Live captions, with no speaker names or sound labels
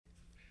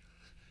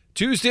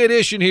Tuesday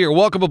edition here.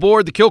 Welcome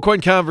aboard the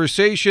Kilcoyne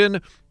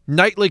Conversation,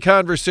 nightly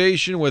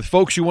conversation with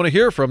folks you want to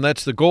hear from.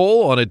 That's the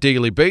goal on a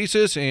daily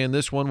basis, and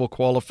this one will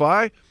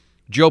qualify.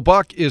 Joe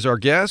Buck is our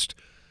guest.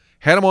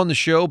 Had him on the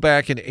show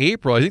back in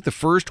April. I think the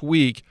first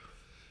week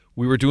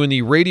we were doing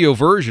the radio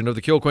version of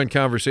the Kilcoyne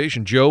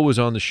Conversation. Joe was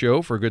on the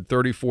show for a good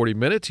 30, 40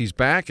 minutes. He's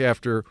back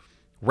after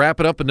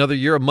wrapping up another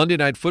year of Monday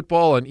Night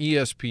Football on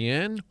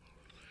ESPN.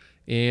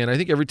 And I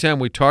think every time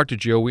we talk to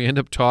Joe, we end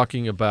up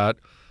talking about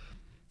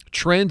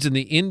trends in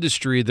the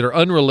industry that are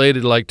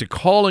unrelated, like to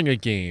calling a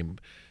game.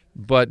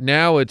 But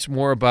now it's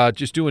more about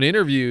just doing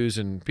interviews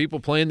and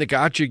people playing the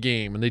gotcha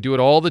game, and they do it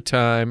all the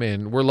time.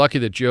 And we're lucky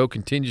that Joe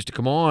continues to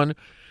come on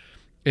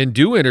and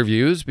do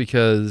interviews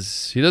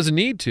because he doesn't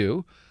need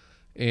to.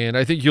 And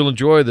I think you'll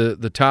enjoy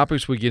the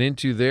topics we get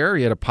into there.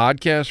 He had a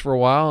podcast for a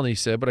while, and he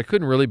said, but I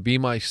couldn't really be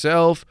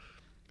myself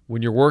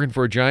when you're working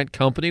for a giant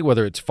company,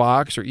 whether it's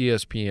Fox or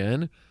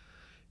ESPN.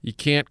 You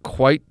can't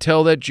quite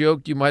tell that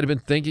joke you might have been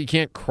thinking. You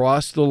can't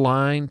cross the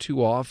line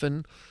too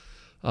often.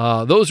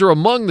 Those are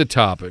among the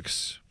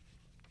topics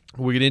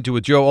we get into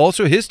with Joe.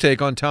 Also, his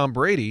take on Tom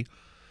Brady,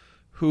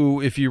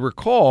 who, if you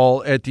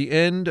recall, at the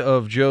end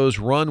of Joe's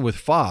run with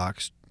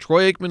Fox,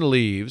 Troy Aikman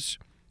leaves.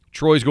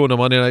 Troy's going to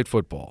Monday Night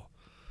Football.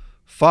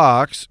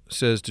 Fox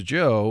says to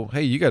Joe,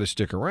 hey, you got to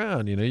stick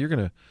around. You know, you're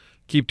going to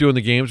keep doing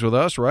the games with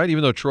us, right?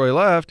 Even though Troy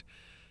left.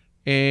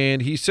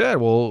 And he said,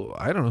 well,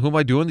 I don't know. Who am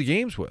I doing the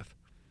games with?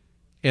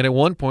 And at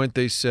one point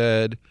they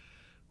said,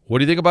 what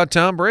do you think about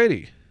Tom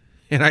Brady?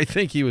 And I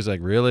think he was like,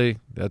 really?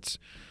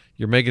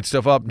 You're making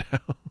stuff up now?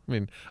 I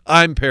mean,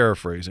 I'm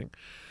paraphrasing.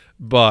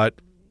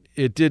 But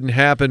it didn't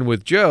happen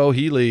with Joe.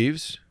 He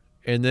leaves.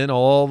 And then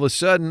all of a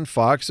sudden,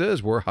 Fox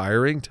says, we're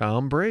hiring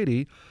Tom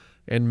Brady.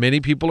 And many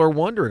people are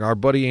wondering. Our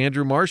buddy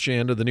Andrew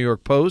Marchand of the New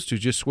York Post, who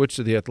just switched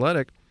to The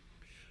Athletic,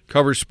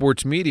 covers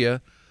sports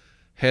media,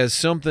 has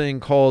something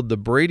called the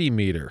Brady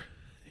meter.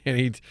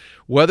 And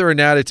whether or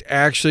not it's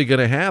actually going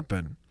to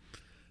happen.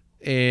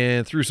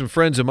 And through some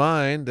friends of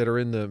mine that are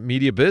in the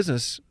media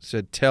business,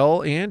 said,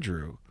 tell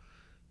Andrew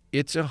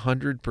it's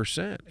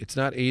 100%. It's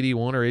not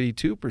 81 or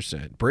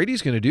 82%.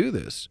 Brady's going to do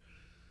this.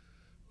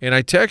 And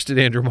I texted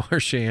Andrew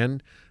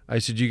Marchand. I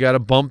said, you got to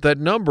bump that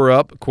number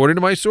up. According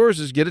to my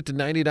sources, get it to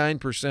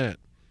 99%.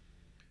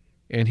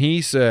 And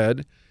he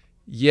said,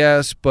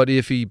 yes, but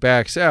if he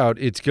backs out,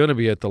 it's going to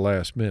be at the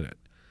last minute.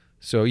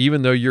 So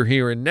even though you're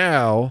hearing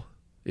now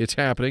it's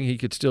happening, he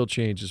could still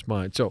change his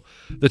mind. So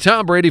the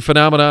Tom Brady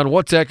phenomenon,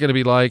 what's that going to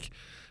be like?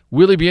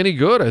 Will he be any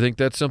good? I think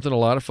that's something a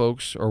lot of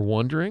folks are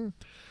wondering.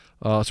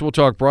 So we'll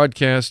talk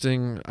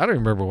broadcasting. I don't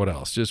remember what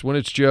else. Just when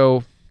it's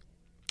Joe,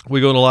 we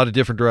go in a lot of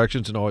different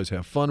directions and always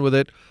have fun with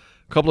it.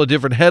 A couple of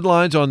different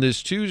headlines on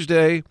this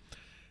Tuesday.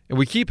 And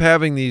we keep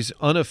having these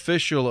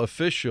unofficial,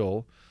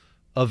 official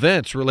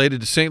events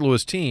related to St.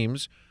 Louis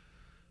teams.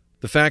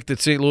 The fact that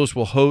St. Louis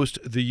will host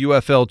the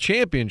UFL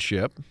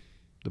Championship,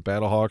 the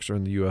Battlehawks are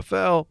in the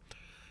UFL.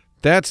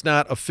 That's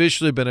not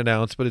officially been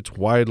announced, but it's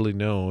widely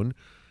known.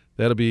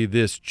 That'll be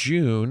this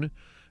June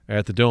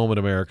at the Dome at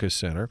America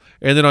Center.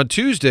 And then on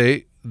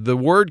Tuesday, the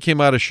word came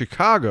out of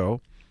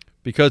Chicago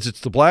because it's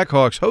the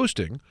Blackhawks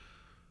hosting,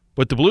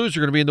 but the Blues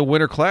are going to be in the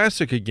Winter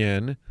Classic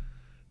again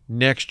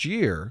next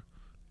year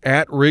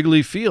at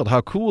Wrigley Field.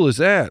 How cool is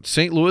that?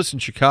 St. Louis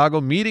and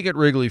Chicago meeting at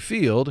Wrigley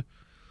Field,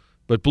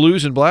 but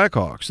Blues and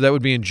Blackhawks. So that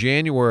would be in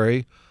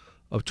January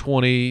of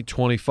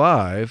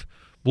 2025.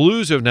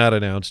 Blues have not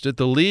announced it.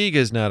 The league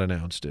has not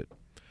announced it.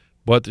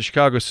 But the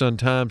Chicago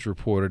Sun-Times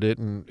reported it,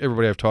 and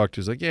everybody I've talked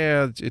to is like,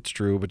 yeah, it's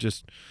true, but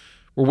just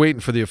we're waiting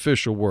for the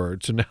official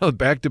word. So now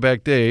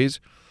back-to-back days,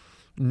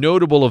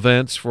 notable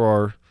events for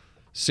our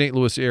St.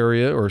 Louis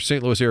area or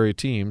St. Louis area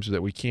teams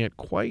that we can't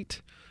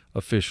quite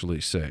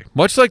officially say.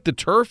 Much like the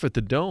turf at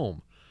the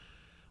Dome.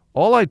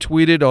 All I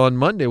tweeted on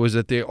Monday was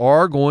that they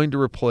are going to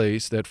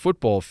replace that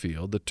football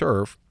field, the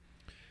turf.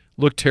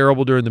 Looked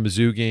terrible during the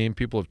Mizzou game.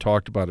 People have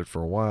talked about it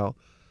for a while.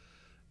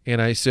 And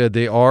I said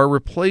they are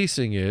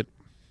replacing it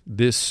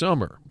this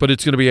summer, but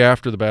it's going to be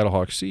after the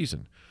Battlehawks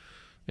season.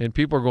 And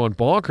people are going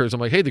bonkers. I'm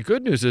like, hey, the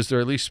good news is they're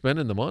at least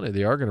spending the money.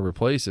 They are going to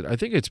replace it. I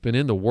think it's been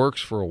in the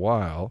works for a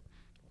while.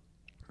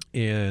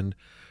 And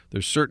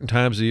there's certain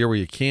times of the year where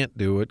you can't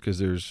do it because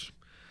there's,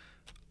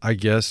 I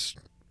guess,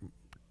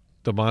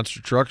 the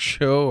Monster Truck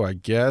Show, I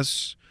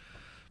guess,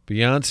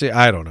 Beyonce,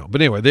 I don't know.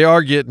 But anyway, they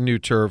are getting new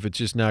turf. It's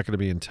just not going to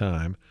be in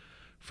time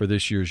for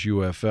this year's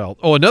UFL.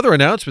 Oh, another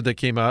announcement that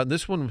came out, and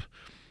this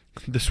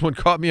one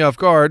caught me off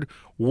guard.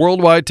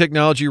 Worldwide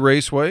Technology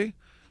Raceway,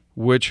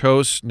 which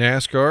hosts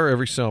NASCAR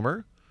every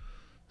summer.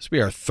 This will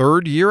be our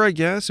third year, I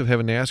guess, of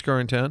having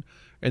NASCAR in town.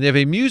 And they have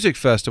a music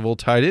festival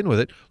tied in with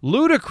it.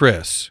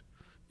 Ludacris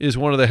is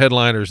one of the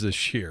headliners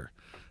this year.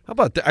 How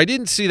about that? I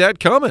didn't see that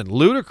coming.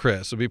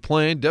 Ludacris will be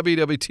playing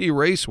WWT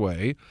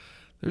Raceway.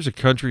 There's a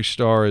country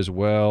star as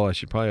well. I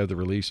should probably have the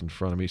release in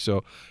front of me.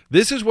 So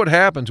this is what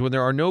happens when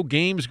there are no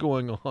games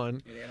going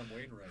on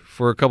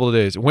for a couple of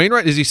days.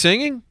 Wainwright, is he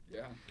singing?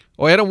 Yeah.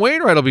 Oh, Adam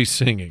Wainwright will be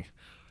singing.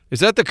 Is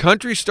that the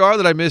country star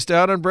that I missed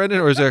out on, Brendan?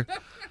 Or is there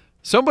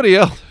somebody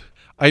else?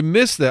 I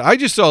missed that. I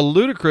just saw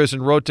ludicrous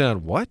and wrote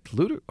down, what?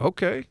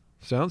 Okay,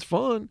 sounds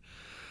fun.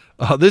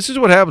 This is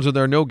what happens when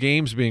there are no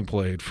games being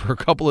played for a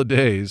couple of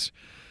days.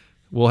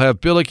 We'll have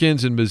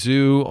Billikens and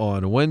Mizzou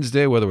on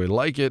Wednesday, whether we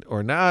like it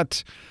or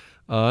not.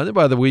 And then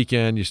by the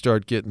weekend, you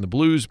start getting the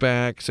Blues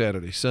back,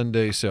 Saturday,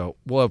 Sunday. So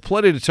we'll have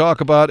plenty to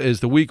talk about as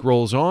the week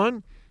rolls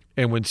on.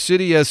 And when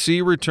City SC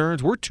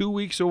returns, we're 2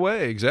 weeks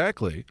away,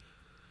 exactly,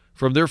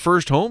 from their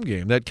first home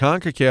game. That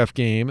CONCACAF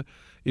game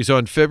is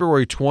on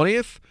February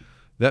 20th.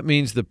 That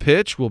means the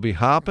pitch will be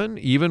hopping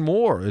even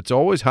more. It's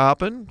always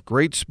hopping.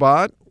 Great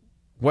spot.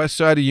 West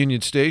side of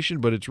Union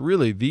Station, but it's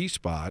really the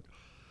spot.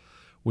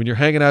 When you're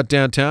hanging out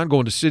downtown,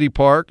 going to City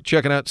Park,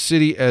 checking out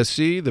City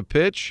SC, the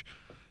pitch,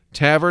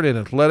 Tavern and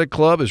Athletic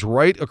Club is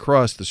right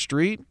across the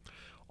street.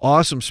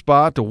 Awesome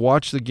spot to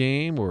watch the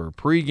game or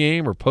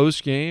pre-game or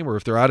post-game, or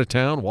if they're out of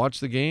town, watch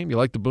the game. You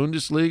like the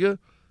Bundesliga,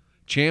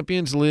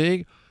 Champions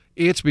League.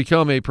 It's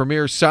become a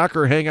premier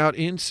soccer hangout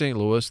in St.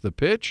 Louis. The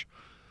pitch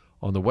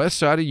on the west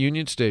side of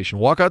Union Station.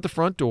 Walk out the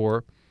front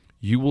door,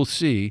 you will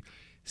see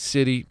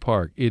City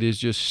Park. It is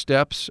just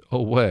steps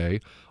away.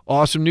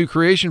 Awesome new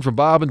creation from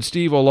Bob and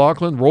Steve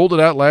O'Loughlin. Rolled it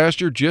out last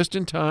year just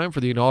in time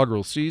for the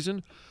inaugural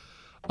season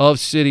of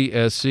City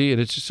SC, and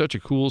it's just such a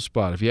cool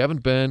spot. If you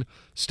haven't been,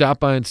 stop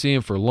by and see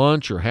him for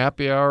lunch or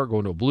happy hour,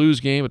 going to a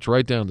Blues game. It's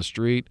right down the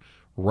street,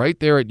 right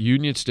there at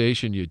Union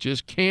Station. You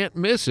just can't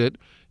miss it.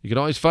 You can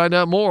always find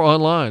out more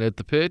online at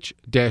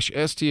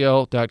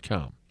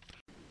thepitch-stl.com.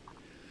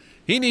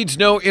 He needs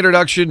no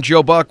introduction,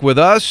 Joe Buck with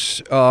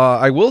us.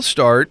 I will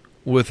start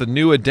with a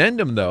new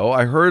addendum, though.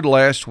 I heard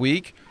last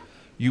week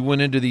you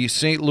went into the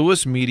St.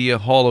 Louis Media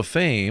Hall of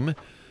Fame,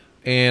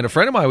 and a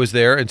friend of mine was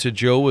there and said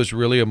Joe was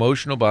really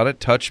emotional about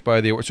it, touched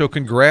by the award. So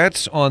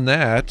congrats on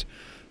that,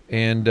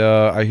 and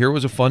I hear it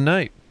was a fun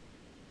night.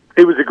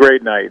 It was a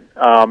great night,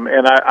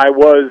 and I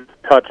was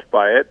touched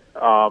by it.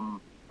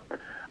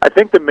 I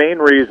think the main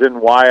reason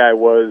why I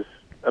was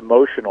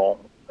emotional,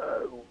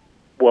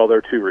 well, there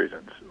are two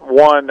reasons.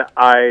 One,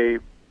 I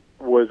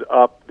was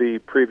up the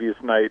previous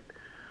night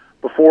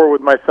before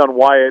with my son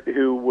Wyatt,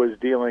 who was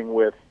dealing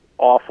with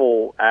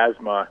awful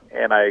asthma,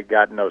 and I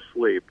got no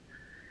sleep.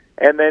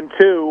 And then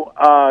two,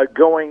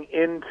 going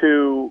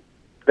into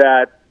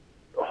that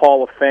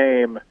Hall of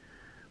Fame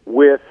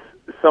with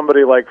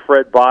somebody like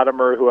Fred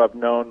Bottomer, who I've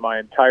known my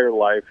entire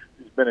life.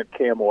 He's been at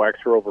KMOX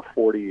for over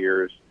 40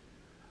 years.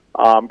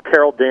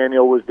 Carol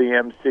Daniel was the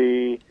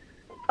MC.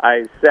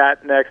 I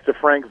sat next to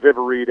Frank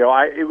Viverito.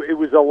 It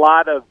was a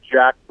lot of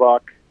Jack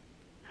Buck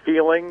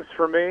feelings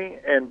for me,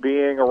 and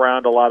being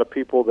around a lot of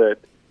people that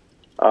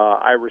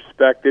I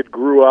respected,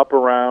 grew up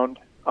around.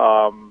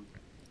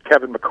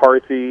 Kevin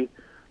McCarthy,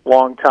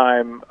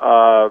 longtime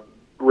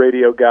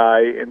radio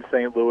guy in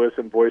St. Louis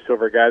and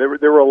voiceover guy.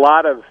 There were a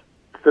lot of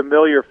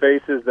familiar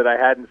faces that I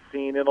hadn't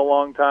seen in a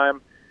long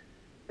time.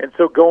 And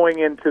so going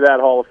into that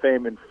Hall of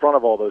Fame in front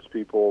of all those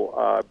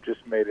people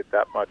just made it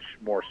that much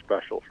more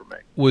special for me.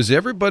 Was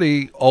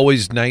everybody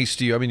always nice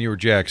to you? I mean, you were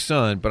Jack's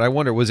son, but I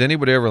wonder, was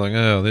anybody ever like,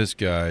 oh, this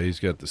guy, he's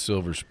got the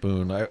silver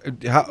spoon?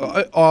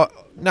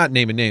 Not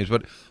naming names,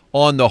 but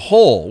on the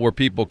whole, were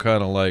people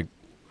kind of like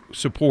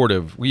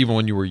supportive, even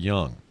when you were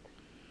young?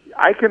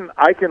 I can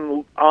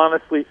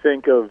honestly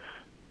think of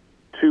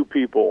two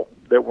people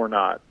that were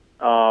not.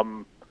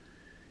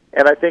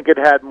 And I think it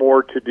had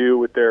more to do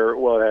with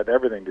it had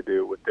everything to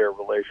do with their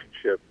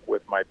relationship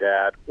with my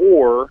dad,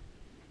 or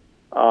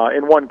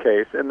in one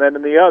case. And then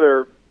in the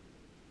other,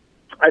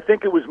 I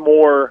think it was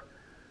more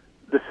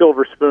the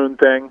silver spoon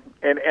thing.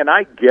 And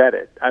I get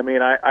it. I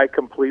mean, I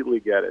completely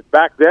get it.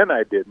 Back then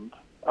I didn't.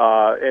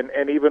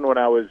 And even when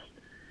I was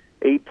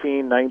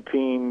 18,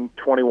 19,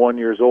 21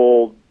 years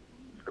old,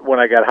 when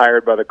I got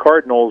hired by the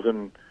Cardinals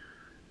and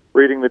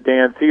reading the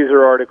Dan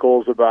Caesar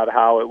articles about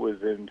how it was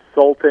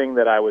insulting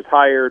that I was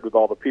hired with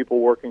all the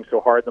people working so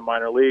hard in the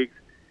minor leagues,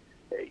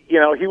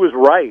 he was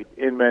right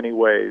in many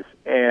ways.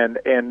 And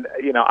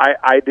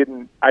I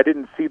didn't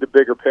see the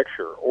bigger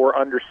picture or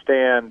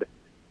understand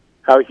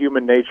how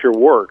human nature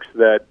works,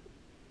 that,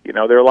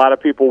 there are a lot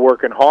of people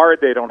working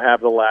hard. They don't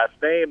have the last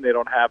name. They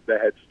don't have the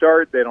head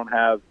start. They don't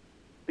have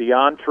the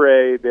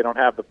entree. They don't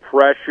have the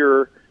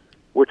pressure,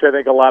 which I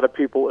think a lot of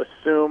people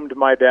assumed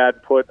my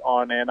dad put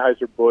on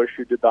Anheuser-Busch,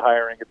 who did the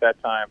hiring at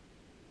that time,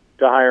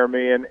 to hire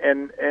me.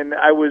 And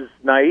I was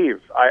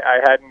naive. I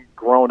hadn't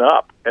grown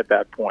up at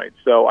that point.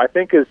 So I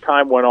think as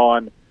time went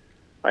on,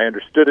 I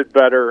understood it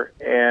better.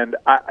 And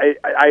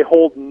I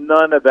hold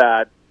none of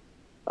that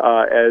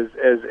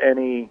as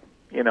any,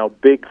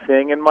 big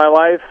thing in my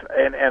life.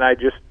 And I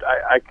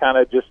kind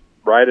of just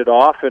write it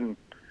off and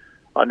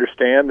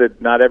understand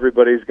that not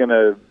everybody's going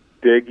to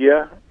dig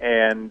you.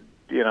 And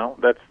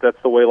that's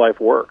the way life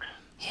works.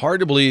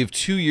 Hard to believe,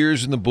 2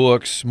 years in the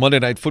books, Monday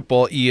Night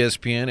Football,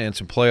 ESPN, and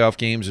some playoff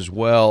games as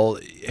well.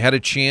 Had a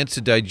chance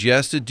to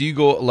digest it. Do you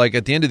go, like,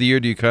 at the end of the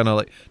year, do you kind of,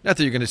 like, not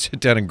that you're going to sit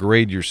down and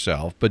grade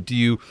yourself, but do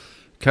you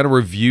kind of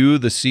review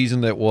the season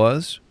that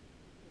was?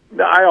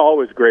 No, I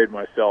always grade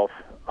myself.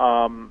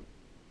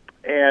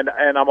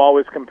 And I'm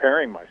always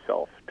comparing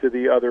myself to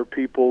the other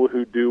people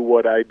who do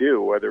what I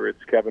do, whether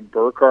it's Kevin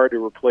Burkhardt,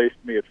 who replaced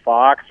me at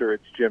Fox, or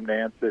it's Jim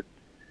Nance at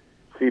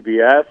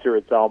CBS, or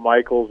it's Al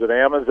Michaels at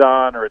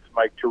Amazon, or it's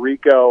Mike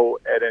Tirico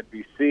at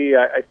NBC.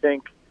 I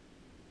think,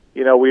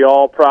 we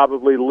all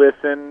probably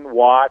listen,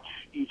 watch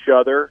each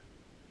other.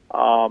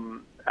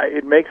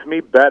 It makes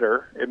me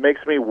better. It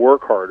makes me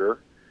work harder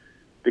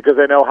because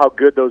I know how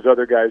good those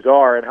other guys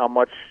are and how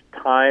much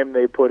time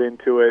they put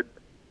into it.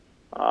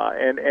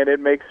 And it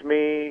makes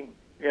me,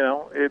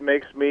 it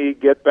makes me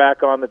get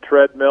back on the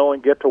treadmill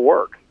and get to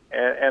work.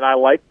 And I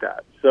like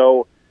that.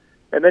 So,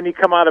 and then you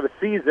come out of a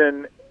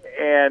season,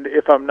 and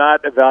if I'm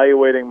not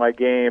evaluating my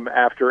game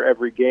after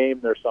every game,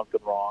 there's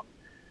something wrong.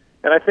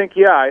 And I think,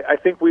 I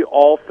think we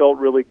all felt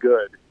really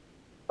good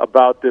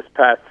about this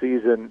past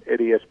season at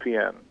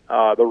ESPN.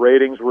 The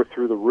ratings were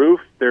through the roof.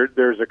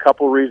 There's a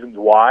couple reasons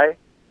why.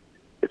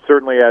 It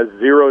certainly has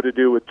zero to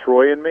do with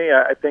Troy and me.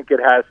 I think it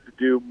has to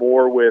do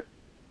more with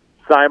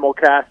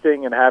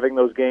simulcasting and having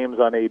those games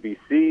on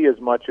ABC as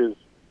much as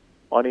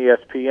on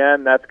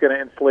ESPN. That's going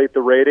to inflate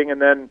the rating.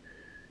 And then,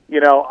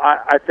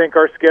 I think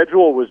our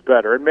schedule was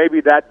better. And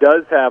maybe that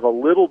does have a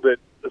little bit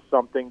of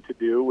something to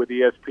do with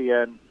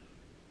ESPN,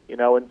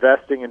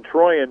 investing in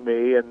Troy and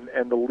me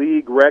and the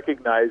league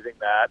recognizing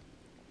that.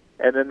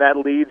 And then that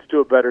leads to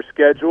a better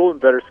schedule, and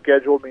better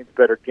schedule means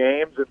better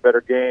games, and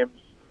better games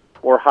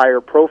or higher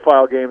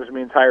profile games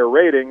means higher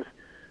ratings,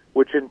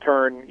 which in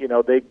turn,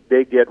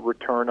 they get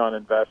return on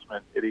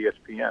investment at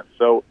ESPN.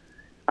 So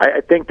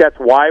I think that's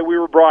why we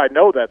were brought. I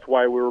know that's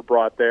why we were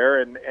brought there,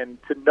 and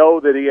to know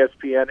that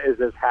ESPN is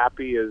as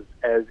happy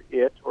as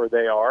it or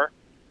they are,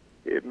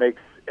 it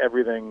makes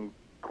everything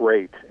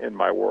great in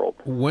my world.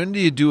 When do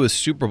you do a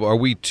Super Bowl? Are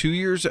we 2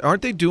 years?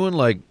 Aren't they doing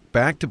like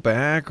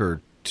back-to-back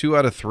or 2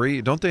 out of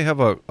 3? Don't they have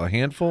a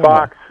handful?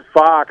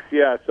 Fox,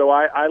 yeah. So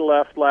I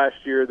left last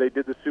year. They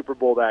did the Super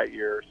Bowl that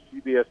year.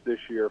 CBS this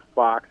year.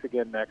 Fox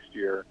again next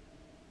year.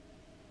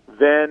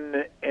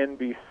 Then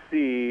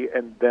NBC,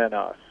 and then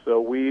us. So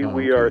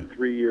we are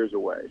 3 years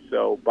away.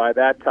 So by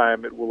that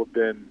time, it will have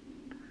been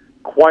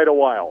quite a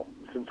while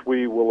since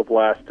we will have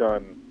last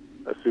done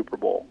a Super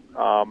Bowl.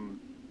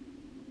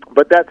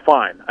 But that's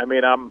fine. I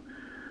mean,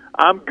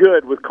 I'm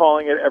good with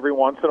calling it every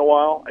once in a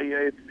while.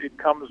 It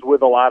comes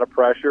with a lot of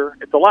pressure.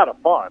 It's a lot of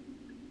fun,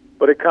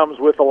 but it comes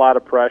with a lot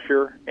of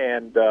pressure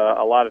and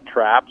a lot of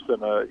traps,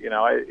 and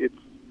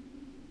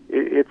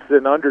it's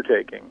an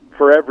undertaking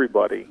for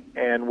everybody.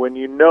 And when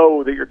you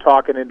know that you're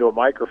talking into a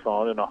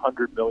microphone and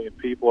 100 million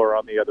people are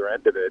on the other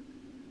end of it,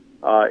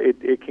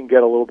 it can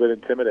get a little bit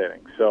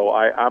intimidating. So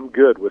I'm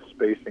good with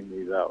spacing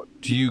these out.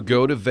 Do you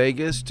go to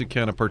Vegas to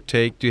kind of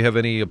partake? Do you have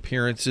any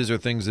appearances or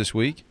things this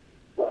week?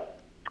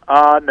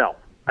 No,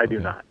 I do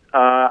not.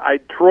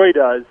 Troy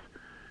does,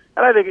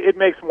 and I think it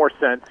makes more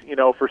sense,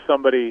 for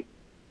somebody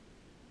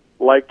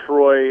like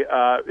Troy,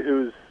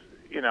 who's,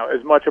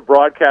 as much a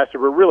broadcaster,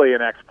 but really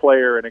an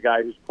ex-player and a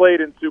guy who's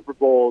played in Super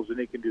Bowls, and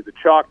he can do the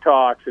chalk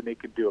talks, and he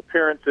can do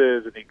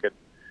appearances, and he can,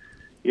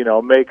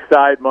 make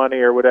side money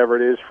or whatever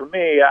it is. For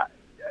me,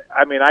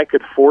 I mean, I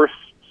could force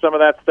some of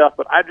that stuff,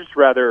 but I'd just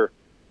rather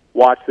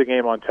watch the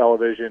game on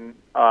television,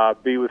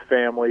 be with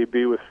family,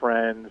 be with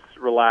friends,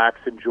 relax,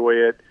 enjoy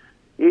it.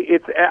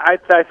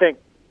 I think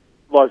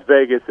Las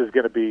Vegas is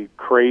going to be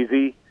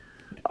crazy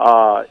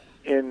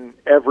in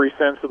every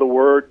sense of the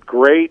word.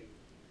 Great,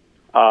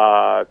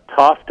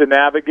 tough to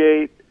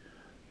navigate,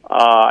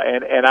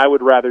 and I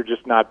would rather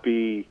just not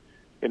be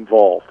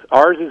involved.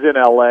 Ours is in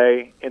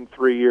L.A. in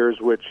 3 years,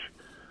 which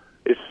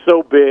is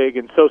so big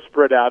and so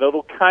spread out.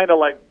 It'll kind of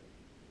like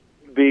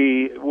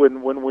be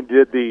when we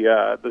did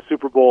the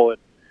Super Bowl in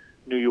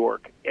New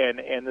York,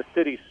 and the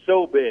city's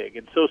so big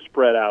and so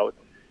spread out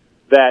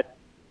that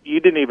you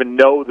didn't even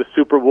know the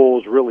Super Bowl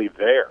was really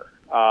there.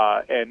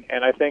 And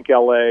I think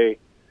L.A.,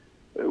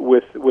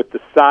 with the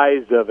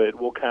size of it,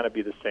 will kind of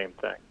be the same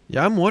thing.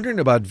 Yeah, I'm wondering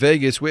about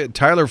Vegas.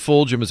 Tyler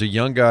Fulgham is a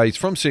young guy. He's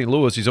from St.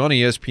 Louis. He's on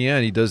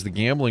ESPN. He does the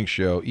gambling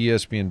show,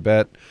 ESPN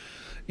Bet.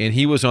 And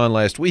he was on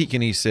last week,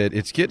 and he said,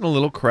 it's getting a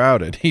little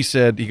crowded. He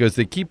goes,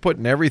 they keep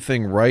putting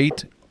everything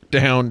right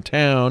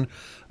downtown,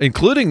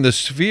 including the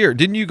Sphere.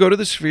 Didn't you go to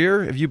the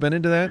Sphere? Have you been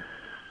into that?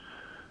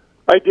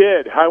 I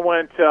did. I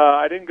went.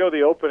 I didn't go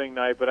the opening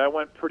night, but I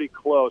went pretty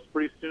close,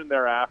 pretty soon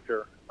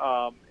thereafter,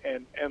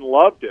 and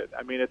loved it.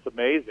 I mean, it's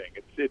amazing.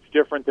 It's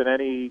different than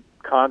any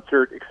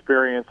concert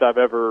experience I've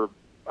ever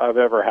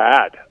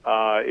had.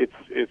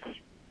 It's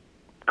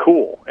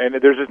cool, and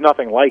there's just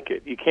nothing like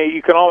it. You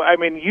can all. I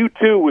mean,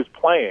 U2 was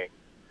playing,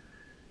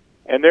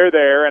 and they're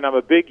there, and I'm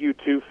a big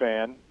U2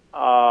 fan,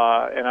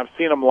 and I've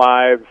seen them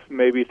live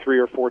maybe 3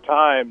 or 4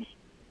 times.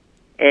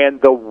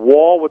 And the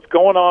wall, what's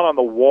going on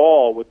the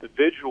wall with the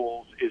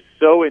visuals is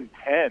so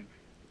intense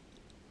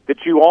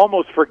that you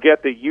almost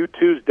forget that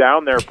U2's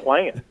down there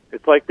playing.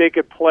 It's like they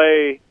could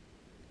play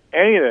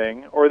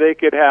anything, or they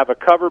could have a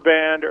cover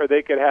band, or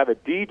they could have a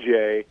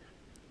DJ.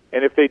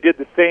 And if they did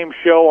the same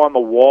show on the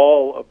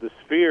wall of the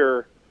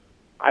Sphere,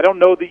 I don't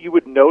know that you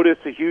would notice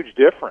a huge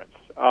difference.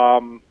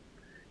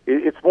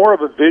 It's more of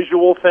a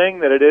visual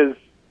thing than it is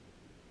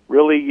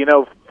really,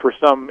 for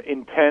some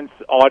intense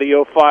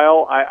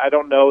audiophile, I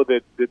don't know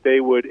that they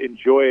would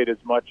enjoy it as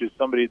much as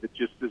somebody that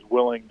just is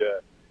willing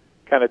to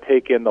kind of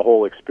take in the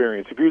whole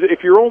experience.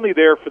 If you're only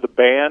there for the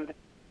band,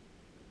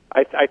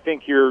 I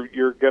think you're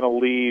going to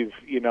leave,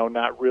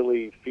 not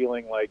really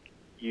feeling like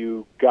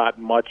you got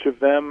much of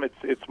them.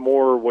 It's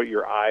more what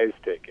your eyes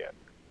take in.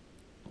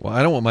 Well,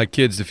 I don't want my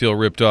kids to feel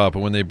ripped off, but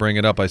when they bring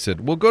it up, I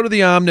said, "We'll go to the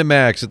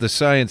Omnimax at the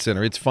Science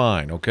Center. It's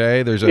fine, okay?"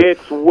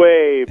 It's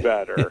way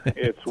better.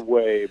 It's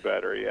way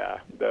better. Yeah,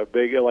 the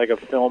big like a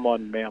film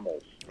on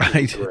mammals.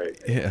 Great.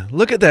 Yeah,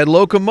 look at that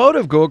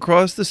locomotive go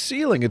across the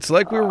ceiling. It's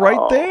like we're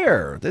right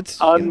there.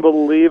 That's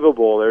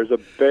unbelievable. There's a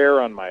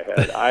bear on my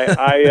head.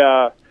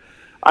 I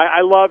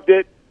loved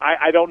it.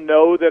 I don't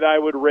know that I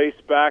would race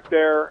back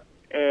there,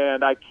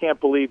 and I can't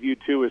believe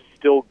U2 is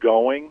still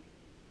going.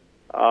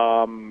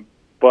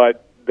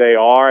 But they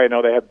are. I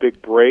know they have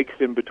big breaks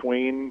in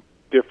between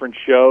different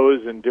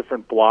shows and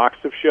different blocks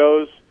of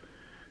shows.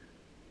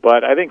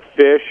 But I think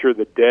Fish or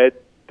the Dead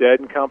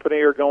and Company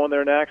are going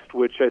there next,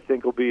 which I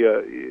think will be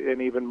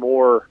an even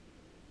more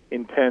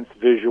intense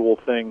visual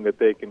thing that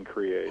they can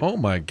create. Oh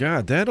my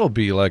God, that'll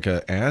be like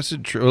a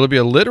acid trip. It'll be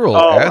a literal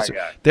acid.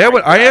 My God. That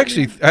would. I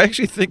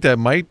actually think that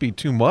might be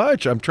too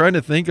much. I'm trying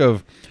to think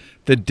of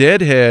the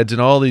Deadheads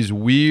and all these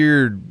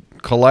weird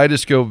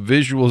kaleidoscope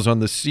visuals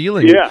on the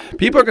ceiling. Yeah,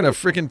 people are going to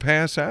freaking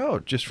pass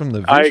out just from the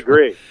visual.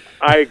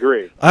 I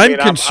agree. I'm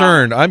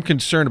concerned. I'm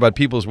concerned about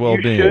people's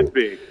well-being. You should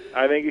be.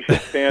 I think you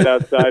should stand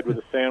outside with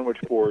a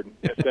sandwich board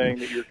saying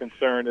that you're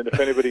concerned, and if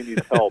anybody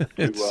needs help,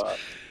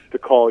 to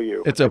call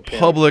you. It's a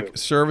public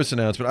service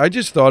announcement. I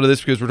just thought of this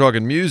because we're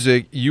talking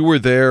music. You were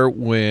there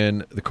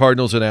when the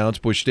Cardinals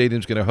announced Busch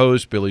Stadium's going to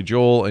host Billy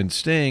Joel and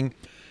Sting.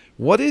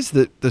 What is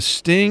the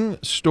Sting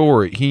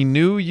story? He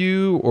knew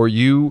you, or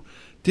you...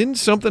 Didn't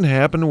something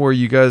happen where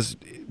you guys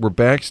were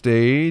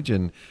backstage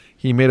and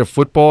he made a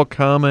football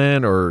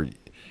comment, or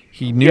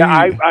he knew?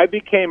 Yeah, I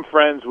became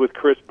friends with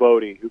Chris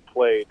Bodie, who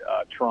played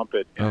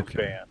trumpet in his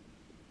band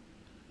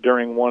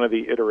during one of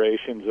the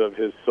iterations of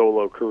his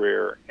solo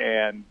career,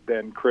 and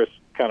then Chris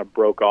kind of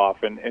broke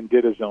off and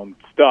did his own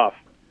stuff.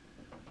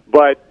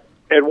 But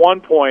at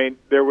one point,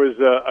 there was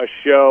a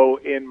show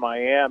in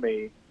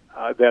Miami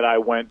that I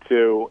went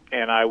to,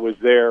 and I was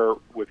there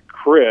with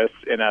Chris,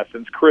 in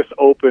essence. Chris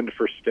opened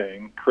for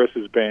Sting,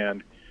 Chris's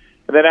band.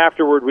 And then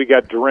afterward, we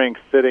got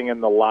drinks sitting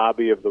in the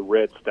lobby of the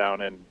Ritz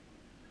down in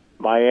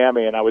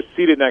Miami, and I was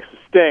seated next to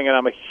Sting, and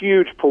I'm a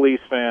huge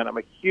Police fan. I'm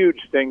a huge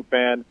Sting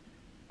fan.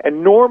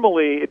 And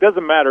normally, it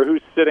doesn't matter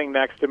who's sitting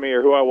next to me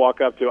or who I walk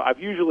up to. I've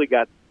usually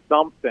got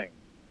something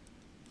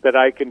that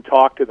I can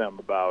talk to them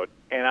about.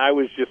 And I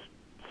was just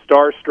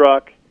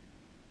starstruck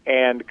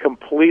and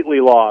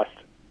completely lost.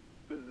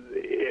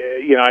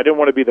 I didn't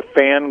want to be the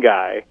fan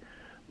guy,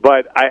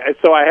 but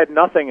so I had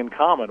nothing in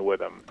common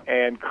with him.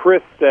 And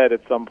Chris said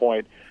at some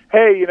point,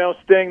 "Hey,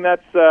 Sting,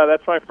 that's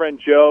my friend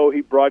Joe. He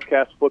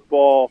broadcasts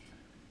football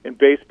and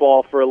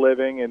baseball for a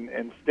living,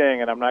 and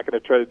Sting," and I'm not going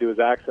to try to do his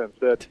accent,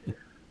 said,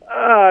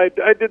 I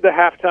did the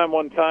halftime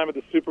one time at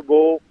the Super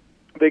Bowl.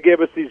 They gave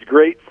us these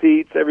great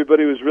seats.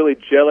 Everybody was really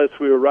jealous.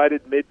 We were right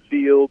at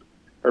midfield,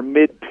 or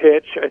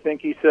mid-pitch, I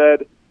think he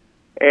said.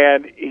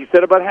 And he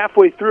said about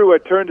halfway through, I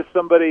turned to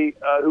somebody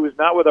who was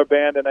not with our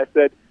band, and I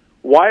said,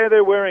 "Why are they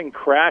wearing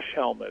crash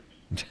helmets?"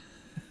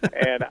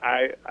 And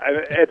I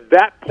at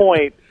that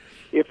point,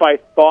 if I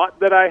thought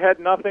that I had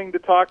nothing to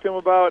talk to him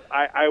about,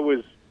 I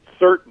was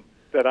certain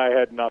that I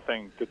had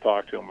nothing to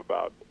talk to him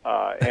about.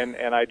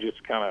 And I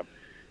just kind of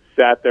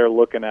sat there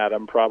looking at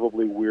him,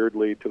 probably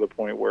weirdly, to the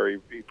point where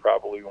he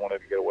probably wanted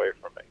to get away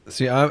from me.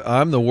 See,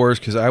 I'm the worst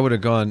because I would have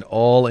gone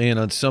all in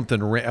on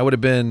something. I would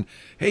have been,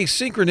 hey,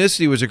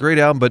 Synchronicity was a great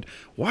album, but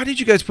why did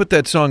you guys put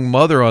that song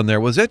Mother on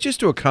there? Was that just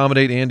to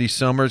accommodate Andy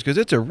Summers? Because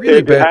it's a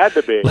really bad... It had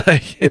to be.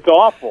 It's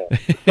awful.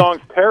 The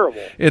song's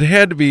terrible. It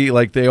had to be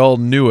like they all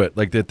knew it,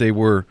 like that they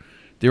were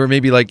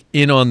maybe like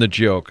in on the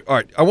joke. All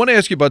right, I want to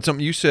ask you about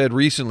something you said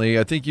recently.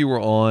 I think you were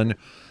on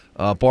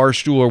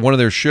Barstool or one of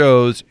their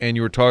shows, and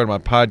you were talking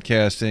about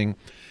podcasting.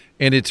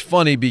 And it's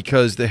funny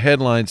because the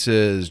headline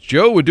says,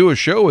 Joe would do a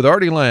show with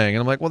Artie Lang.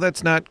 And I'm like, well,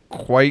 that's not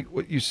quite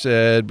what you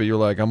said, but you're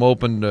like, I'm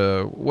open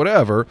to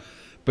whatever.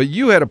 But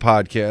you had a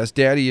podcast,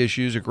 Daddy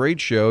Issues, a great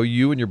show.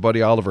 You and your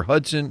buddy Oliver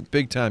Hudson,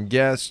 big-time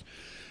guest.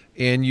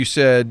 And you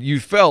said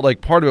you felt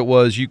like part of it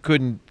was you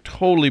couldn't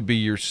totally be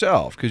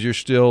yourself because you're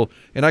still,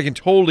 and I can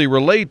totally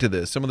relate to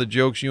this. Some of the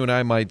jokes you and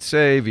I might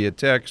say via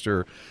text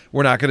or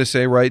we're not going to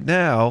say right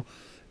now.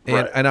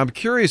 And I'm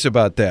curious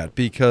about that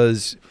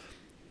because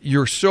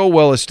you're so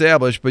well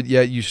established, but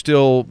yet you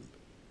still,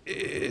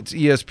 it's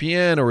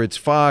ESPN or it's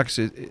Fox.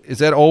 Is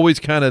that always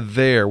kind of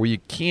there where you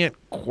can't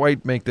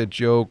quite make that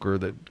joke or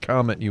the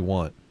comment you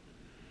want?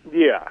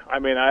 Yeah, I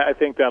mean, I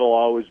think that'll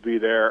always be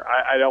there.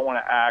 I don't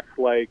want to act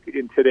like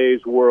in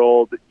today's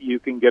world you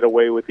can get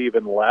away with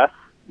even less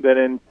than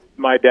in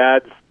my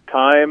dad's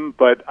time,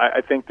 but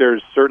I think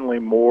there's certainly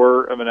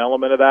more of an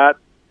element of that.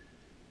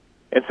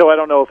 And so I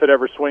don't know if it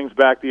ever swings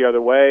back the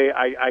other way.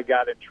 I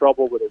got in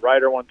trouble with a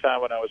writer one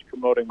time when I was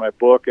promoting my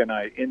book, and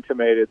I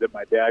intimated that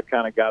my dad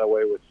kind of got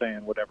away with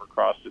saying whatever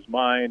crossed his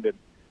mind, and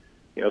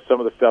some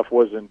of the stuff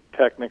wasn't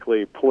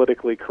technically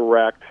politically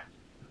correct.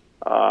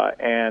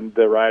 And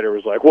the writer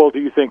was like, well, do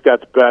you think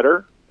that's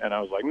better? And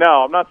I was like,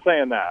 no, I'm not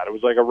saying that. It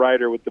was like a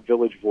writer with the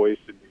Village Voice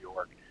in New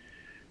York.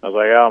 I was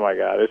like, oh, my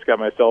God, I just got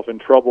myself in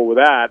trouble with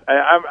that.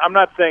 I'm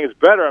not saying it's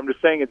better. I'm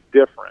just saying it's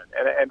different.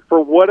 And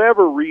for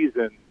whatever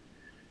reason,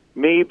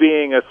 me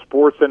being a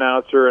sports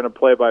announcer and a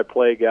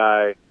play-by-play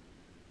guy,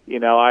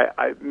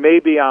 I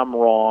maybe I'm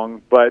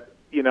wrong, but,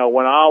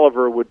 when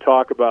Oliver would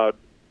talk about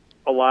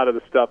a lot of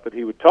the stuff that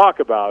he would talk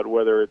about,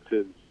 whether it's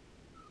his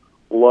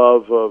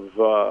love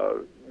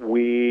of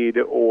weed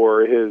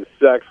or his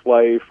sex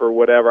life or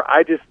whatever,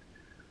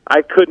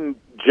 I couldn't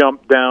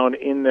jump down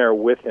in there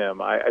with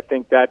him. I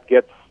think that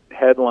gets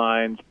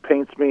headlines,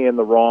 paints me in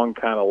the wrong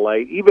kind of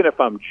light, even if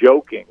I'm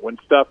joking. When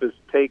stuff is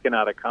taken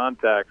out of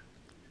context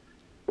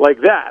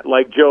like that,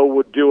 like Joe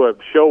would do a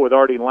show with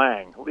Artie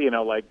Lang,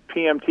 like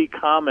PMT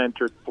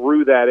commenter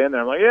threw that in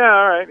there. I'm like, yeah,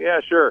 all right, yeah,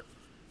 sure.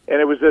 And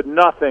it was a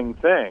nothing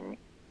thing.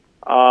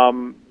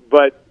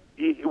 But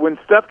when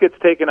stuff gets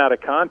taken out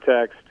of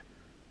context,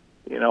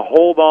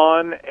 hold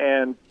on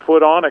and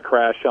put on a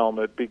crash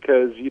helmet,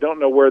 because you don't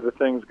know where the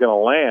thing's going to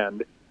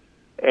land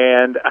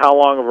and how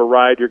long of a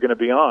ride you're going to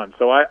be on.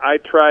 So I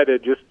try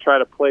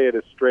to play it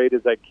as straight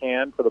as I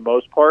can for the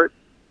most part,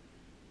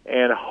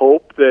 and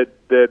hope that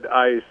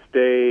I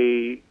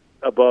stay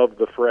above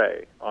the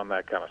fray on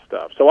that kind of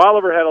stuff. So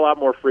Oliver had a lot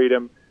more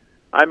freedom.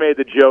 I made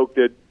the joke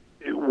that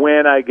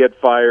when I get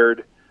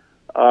fired,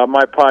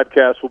 my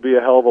podcast will be a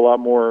hell of a lot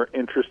more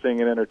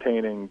interesting and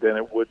entertaining than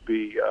it would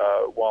be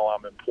while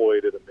I'm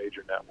employed at a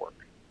major network.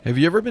 Have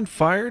you ever been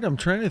fired? I'm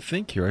trying to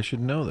think here. I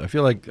should know that. I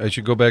feel like I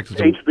should go back to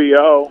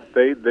HBO.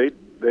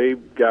 They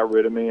got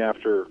rid of me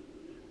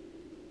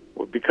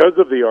because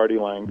of the Artie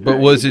Lang thing. But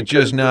was it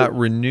just not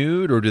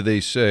renewed, or did they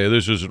say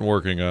this isn't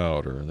working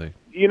out, or are they?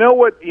 You know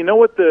what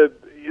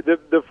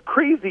the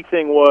crazy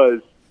thing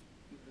was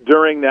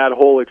during that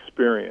whole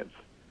experience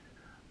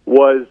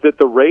was that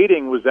the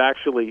rating was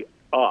actually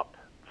up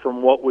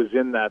from what was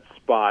in that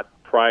spot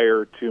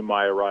prior to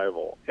my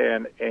arrival.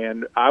 And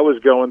I was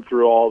going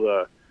through all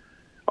the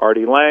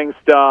Artie Lang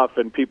stuff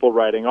and people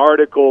writing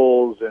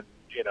articles, and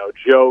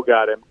Joe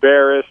got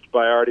embarrassed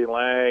by Artie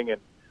Lang,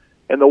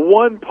 and the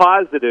one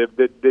positive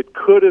that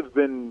could have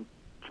been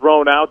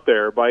thrown out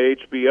there by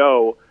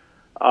HBO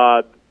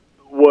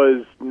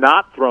was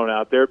not thrown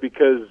out there,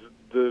 because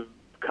the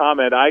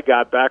comment I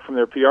got back from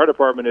their PR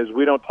department is,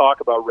 we don't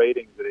talk about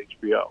ratings at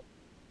HBO.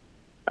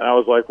 And I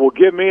was like, well,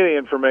 give me the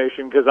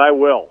information, because I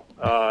will.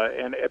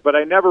 But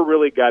I never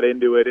really got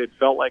into it. It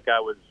felt like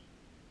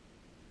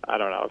I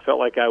don't know, it felt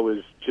like I was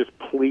just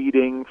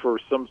pleading for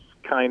some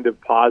kind of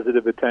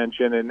positive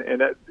attention,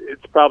 and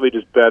it's probably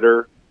just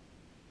better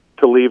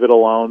to leave it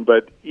alone.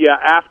 But yeah,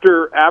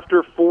 after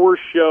 4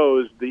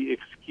 shows, the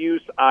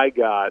excuse I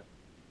got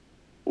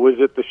was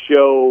that the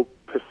show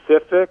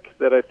Pacific,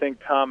 that I think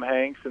Tom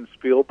Hanks and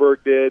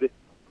Spielberg did,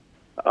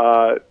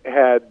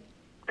 had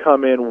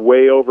come in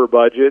way over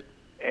budget,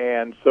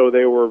 and so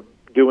they were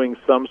doing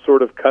some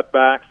sort of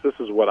cutbacks. This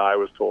is what I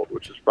was told,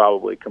 which is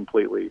probably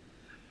completely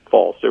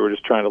false. They were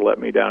just trying to let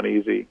me down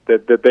easy,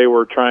 that they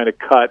were trying to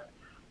cut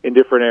in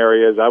different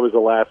areas. I was the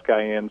last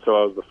guy in, so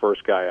I was the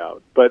first guy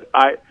out. But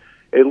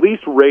at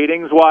least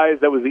ratings-wise,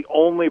 that was the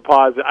only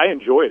positive. I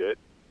enjoyed it.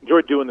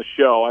 Enjoyed doing the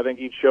show. I think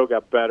each show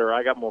got better.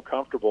 I got more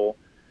comfortable.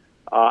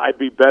 I'd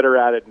be better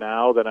at it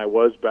now than I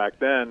was back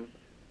then.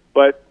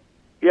 But,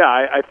 yeah,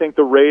 I think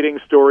the rating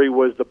story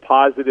was the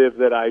positive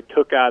that I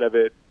took out of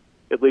it,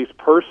 at least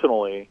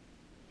personally,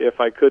 if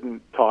I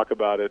couldn't talk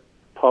about it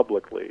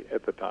publicly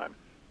at the time.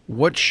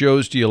 What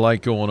shows do you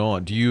like going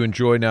on? Do you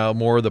enjoy now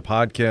more of the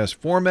podcast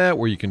format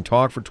where you can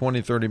talk for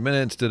 20, 30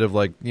 minutes instead of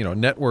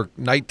network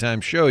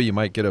nighttime show? You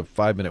might get a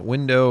 5-minute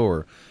window,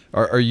 or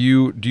do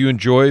you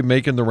enjoy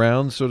making the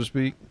rounds, so to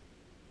speak?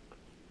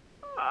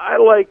 I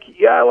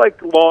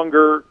like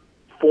longer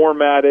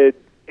formatted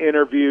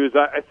interviews.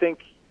 I think,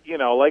 you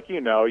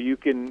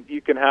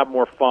can have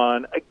more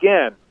fun.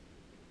 Again,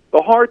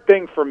 the hard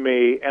thing for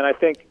me, and I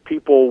think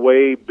people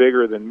way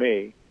bigger than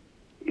me,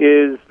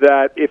 is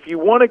that if you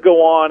want to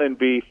go on and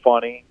be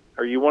funny,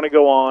 or you want to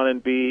go on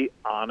and be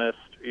honest,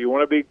 or you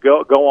want to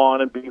go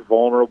on and be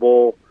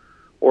vulnerable,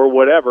 or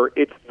whatever,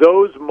 it's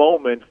those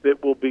moments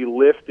that will be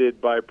lifted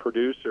by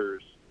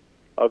producers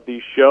of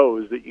these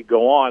shows that you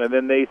go on, and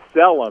then they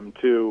sell them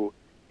to,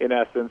 in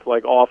essence,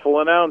 like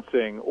Awful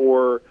Announcing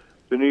or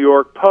the New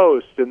York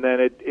Post, and then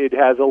it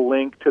has a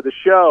link to the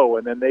show,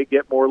 and then they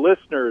get more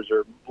listeners,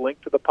 or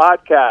link to the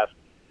podcast,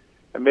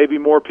 and maybe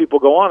more people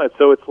go on it.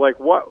 So it's like,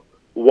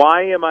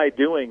 why am I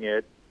doing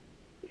it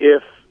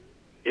if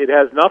it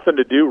has nothing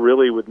to do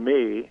really with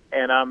me,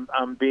 and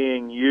I'm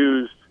being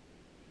used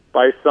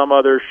by some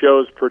other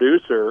show's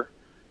producer,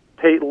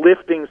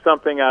 lifting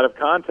something out of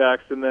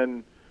context and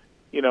then,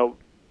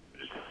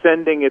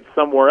 sending it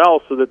somewhere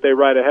else so that they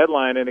write a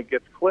headline and it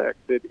gets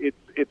clicked.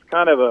 It's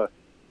kind of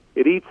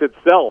it eats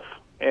itself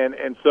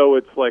And so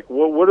it's like,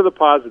 what are the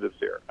positives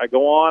here? I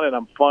go on and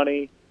I'm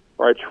funny,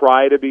 or I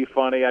try to be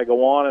funny. I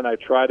go on and I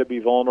try to be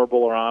vulnerable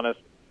or honest,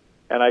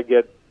 and I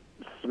get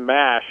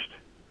smashed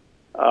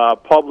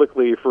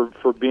publicly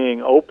for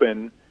being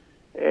open,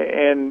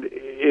 and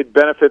it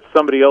benefits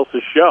somebody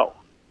else's show.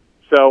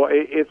 So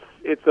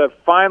it's a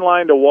fine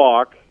line to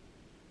walk.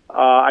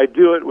 I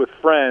do it with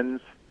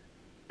friends,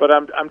 but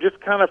I'm just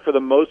kind of, for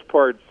the most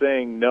part,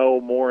 saying no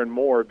more and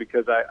more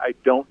because I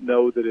don't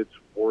know that it's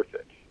worth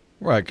it.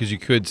 Right, because you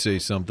could say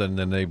something, and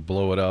then they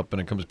blow it up,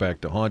 and it comes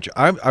back to haunt you.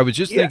 I was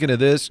just thinking of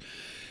this.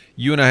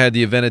 You and I had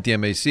the event at the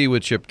MAC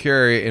with Chip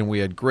Carey, and we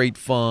had great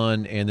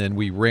fun, and then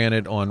we ran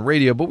it on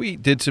radio, but we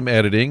did some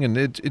editing, and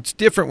it's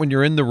different when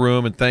you're in the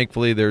room, and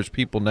thankfully there's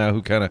people now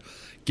who kind of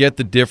get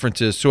the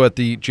differences. So at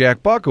the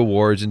Jack Buck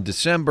Awards in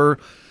December,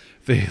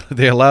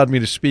 they allowed me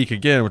to speak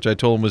again, which I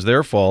told them was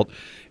their fault,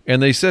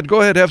 and they said,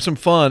 go ahead, have some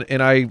fun,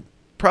 and I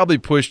probably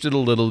pushed it a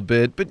little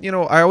bit, but,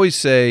 I always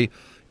say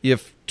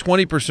if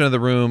 20% of the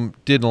room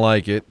didn't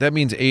like it, that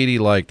means 80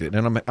 liked it,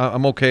 and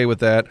I'm okay with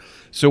that.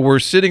 So we're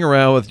sitting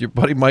around with your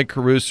buddy Mike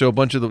Caruso, a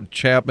bunch of the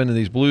Chapman and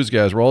these blues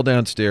guys. We're all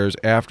downstairs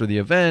after the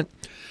event,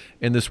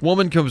 and this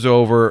woman comes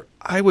over.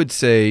 I would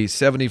say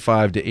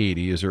 75 to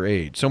 80 is her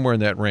age, somewhere in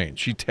that range.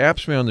 She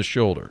taps me on the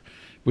shoulder,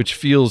 which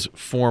feels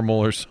formal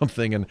or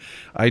something, and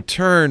I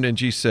turned and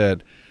she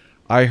said,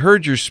 I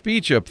heard your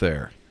speech up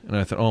there. And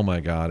I thought, oh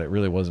my God, it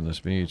really wasn't a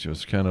speech. It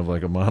was kind of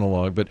like a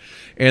monologue.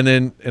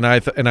 And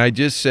I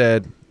just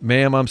said,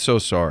 ma'am, I'm so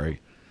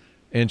sorry.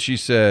 And she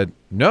said,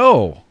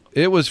 no,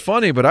 it was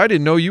funny, but I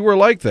didn't know you were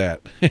like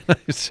that. And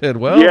I said,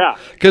 well, yeah,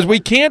 because we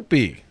can't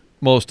be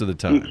most of the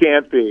time. You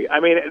can't be. I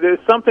mean,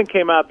 there's something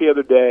came out the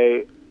other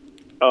day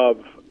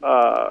of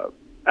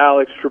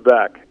Alex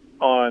Trebek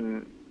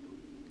on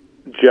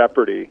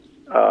Jeopardy.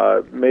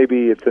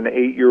 Maybe it's an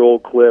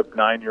 8-year-old clip,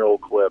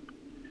 9-year-old clip,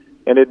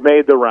 and it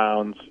made the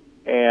rounds.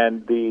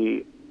 And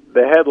the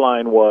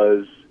headline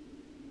was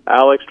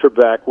Alex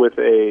Trebek with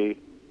a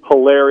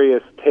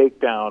hilarious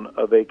takedown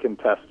of a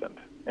contestant.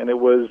 And it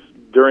was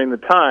during the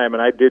time,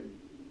 and I did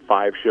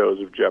 5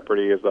 shows of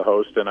Jeopardy as the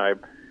host, and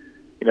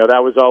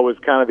that was always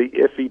kind of the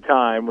iffy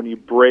time when you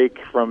break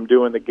from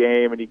doing the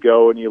game and you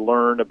go and you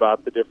learn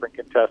about the different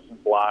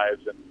contestants'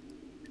 lives. And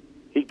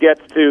he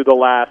gets to the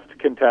last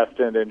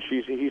contestant, and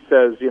he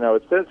says,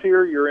 it says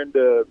here you're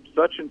into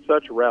such and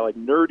such rap, like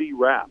nerdy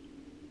rap.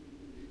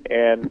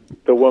 And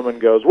the woman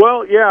goes,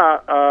 well,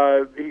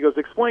 yeah. He goes,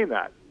 explain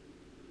that.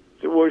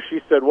 So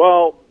she said,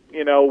 well,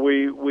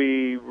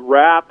 we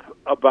rap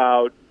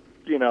about,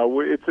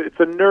 it's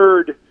a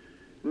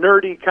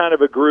nerdy kind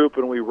of a group,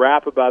 and we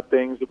rap about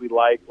things that we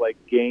like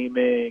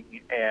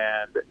gaming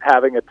and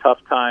having a tough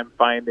time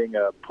finding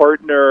a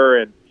partner,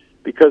 and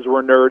because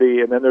we're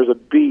nerdy. And then there's a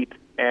beat,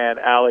 and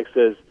Alex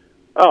says,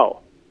 oh,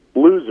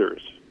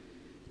 losers.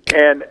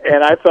 And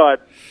I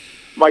thought,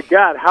 my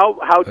God,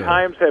 how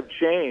times have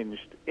changed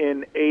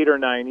in 8 or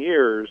 9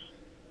 years.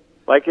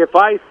 Like, if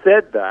I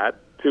said that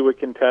to a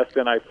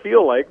contestant, I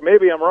feel like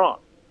maybe I'm wrong.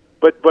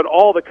 But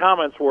all the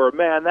comments were,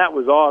 man, that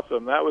was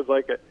awesome. That was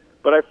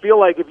but I feel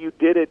like if you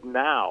did it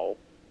now,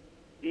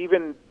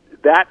 even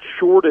that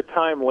short a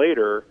time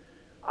later,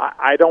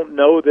 I don't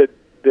know that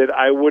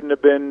I wouldn't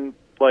have been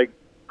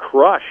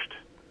crushed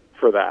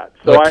for that.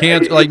 So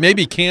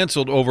maybe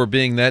canceled over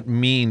being that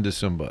mean to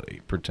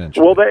somebody,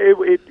 potentially. Well,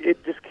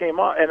 it just came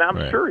up, and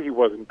I'm sure he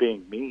wasn't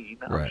being mean.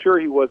 I'm sure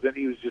he wasn't.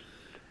 He was just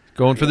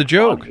going for the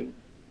joke.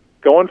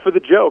 Going for the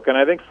joke. And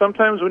I think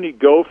sometimes when you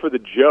go for the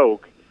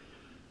joke,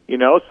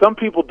 some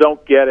people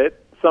don't get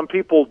it. Some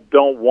people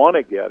don't want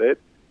to get it.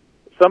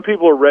 Some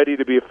people are ready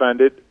to be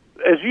offended.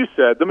 As you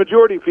said, the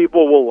majority of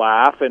people will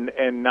laugh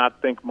and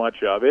not think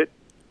much of it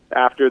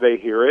after they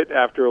hear it,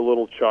 after a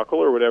little chuckle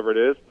or whatever it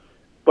is.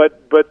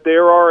 But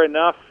there are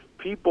enough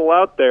people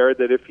out there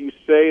that if you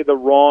say the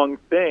wrong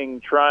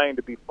thing trying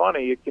to be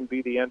funny, it can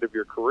be the end of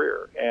your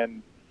career.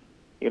 And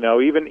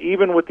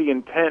even with the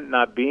intent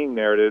not being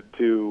there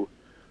to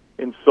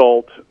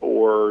insult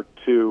or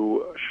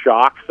to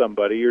shock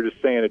somebody, you're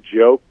just saying a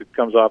joke that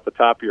comes off the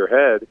top of your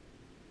head,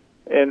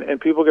 and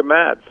people get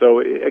mad. So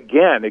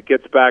again, it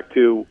gets back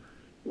to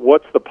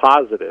what's the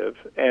positive,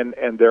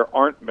 and there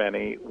aren't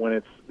many when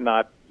it's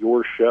not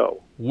your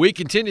show. We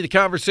continue the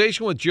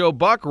conversation with Joe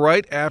Buck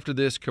right after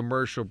this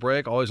commercial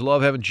break. Always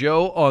love having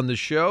Joe on the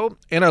show,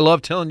 and I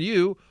love telling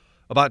you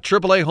about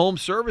AAA Home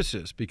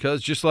Services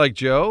because just like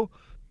Joe,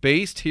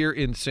 based here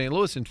in St.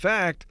 Louis, in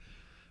fact,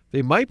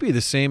 they might be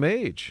the same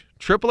age.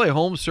 AAA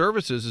Home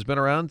Services has been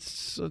around,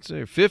 let's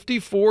say,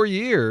 54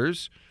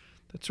 years.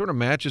 That sort of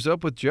matches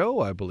up with Joe,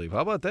 I believe. How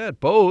about that?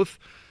 Both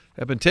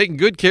have been taking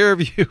good care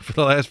of you for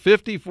the last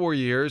 54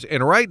 years,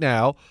 and right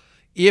now,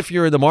 if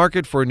you're in the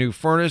market for a new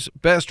furnace,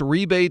 best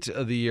rebates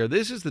of the year,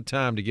 this is the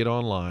time to get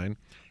online,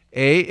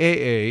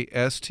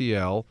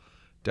 AAASTL.com,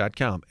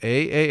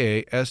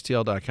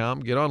 AAASTL.com.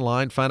 Get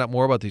online, find out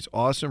more about these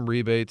awesome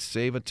rebates,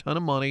 save a ton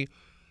of money.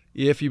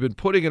 If you've been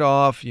putting it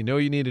off, you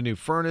need a new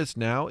furnace,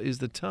 now is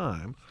the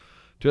time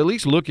to at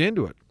least look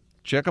into it.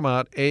 Check them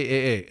out,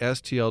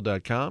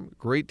 AAASTL.com.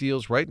 Great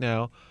deals right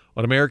now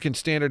On American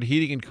Standard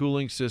Heating and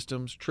Cooling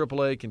Systems,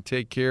 AAA can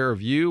take care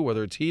of you,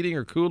 whether it's heating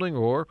or cooling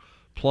or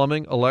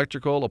plumbing,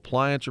 electrical,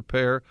 appliance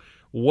repair.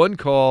 One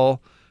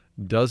call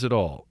does it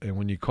all. And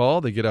when you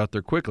call, they get out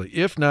there quickly.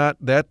 If not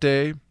that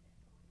day,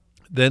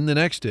 then the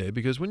next day,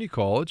 because when you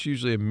call, it's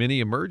usually a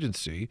mini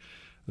emergency.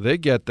 They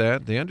get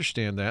that. They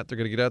understand that. They're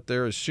going to get out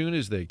there as soon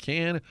as they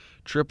can.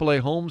 AAA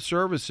Home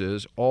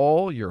Services,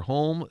 all your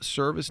home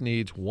service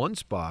needs, one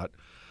spot.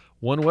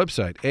 One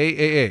website,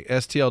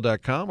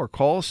 AAASTL.com, or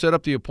call, set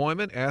up the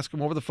appointment, ask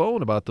them over the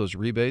phone about those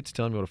rebates,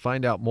 tell them you want to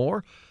find out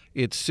more.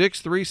 It's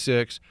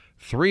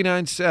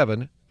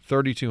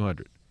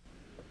 636-397-3200.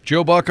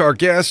 Joe Buck, our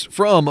guest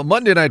from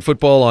Monday Night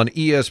Football on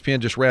ESPN,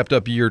 just wrapped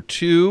up year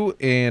 2.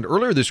 And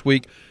earlier this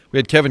week, we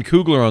had Kevin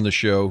Kugler on the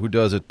show, who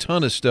does a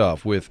ton of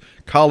stuff with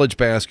college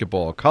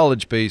basketball,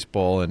 college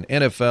baseball, and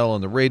NFL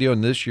on the radio.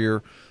 And this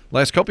year,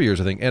 last couple of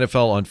years, I think,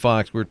 NFL on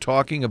Fox. We were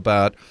talking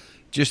about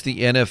just the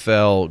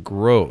NFL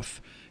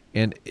growth.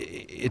 And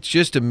it's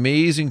just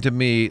amazing to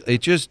me. It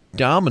just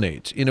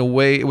dominates in a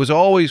way. It was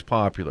always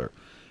popular.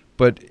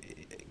 But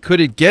could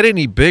it get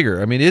any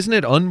bigger? I mean, isn't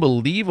it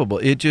unbelievable?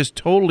 It just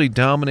totally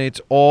dominates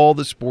all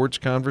the sports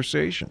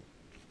conversation.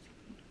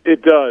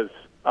 It does.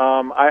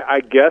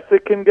 I guess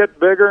it can get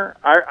bigger.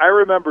 I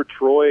remember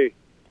Troy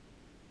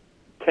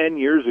 10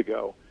 years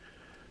ago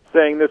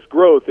saying this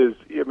growth is,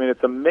 I mean,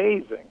 it's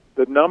amazing.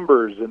 The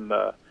numbers and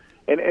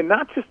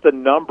not just the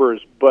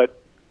numbers, but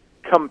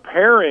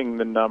comparing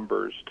the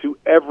numbers to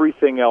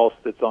everything else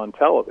that's on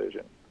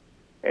television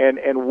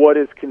and what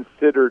is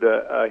considered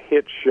a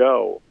hit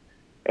show.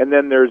 And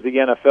then there's the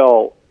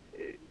NFL,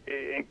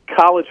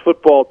 college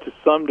football to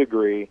some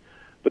degree,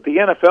 but the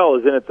NFL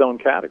is in its own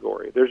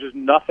category. There's just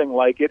nothing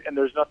like it, and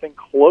there's nothing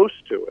close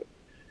to it.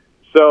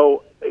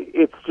 So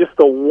it's just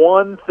the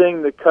one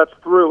thing that cuts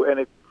through, and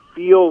it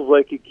feels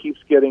like it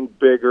keeps getting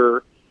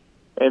bigger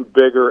and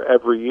bigger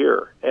every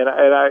year. And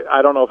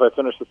I don't know if I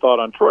finished the thought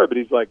on Troy, but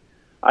he's like,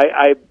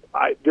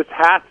 this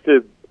has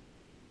to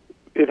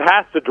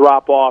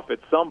drop off at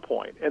some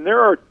point. And there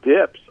are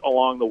dips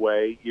along the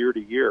way year to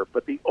year,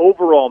 but the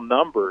overall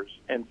numbers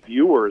and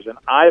viewers and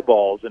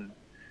eyeballs and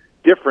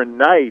different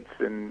nights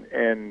and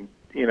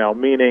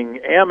meaning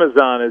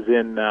Amazon is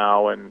in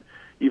now, and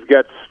you've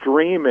got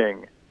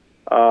streaming.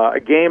 A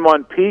game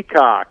on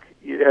Peacock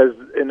has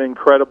an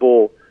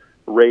incredible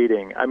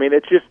rating. I mean,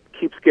 it just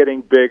keeps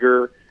getting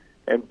bigger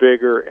and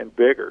bigger and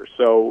bigger.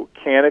 So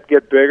can it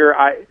get bigger?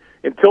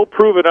 Until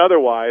proven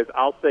otherwise,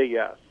 I'll say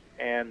yes.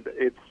 And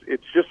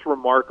it's just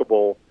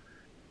remarkable,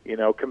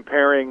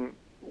 comparing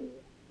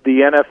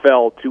the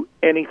NFL to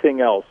anything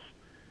else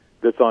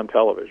that's on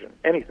television.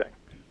 Anything.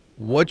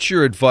 What's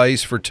your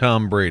advice for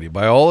Tom Brady?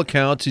 By all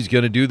accounts, he's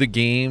going to do the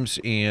games,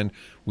 and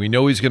we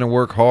know he's going to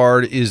work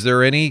hard. Is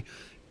there any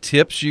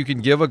tips you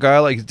can give a guy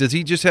like? Does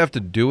he just have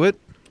to do it?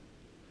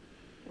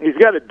 He's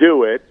got to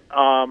do it.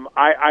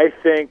 I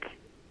think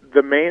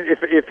the main,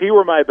 if he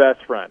were my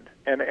best friend,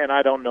 and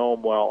I don't know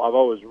him well, I've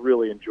always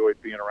really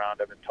enjoyed being around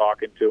him and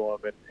talking to him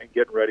and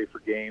getting ready for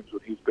games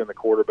when he's been the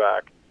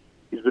quarterback.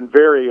 He's been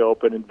very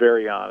open and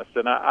very honest,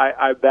 and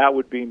I that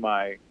would be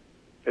my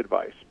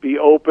advice. Be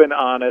open,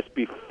 honest,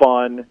 be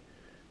fun.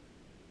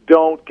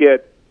 Don't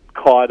get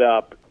caught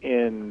up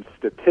in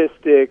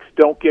statistics.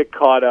 Don't get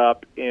caught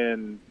up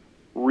in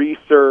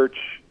research.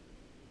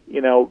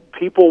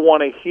 People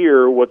want to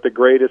hear what the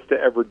greatest to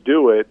ever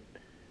do it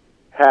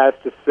has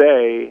to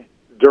say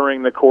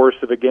during the course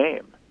of a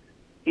game,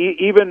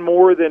 even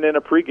more than in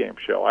a pregame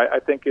show. I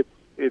think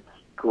it's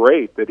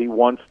great that he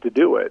wants to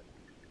do it.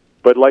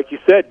 But like you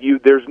said,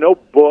 there's no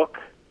book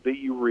that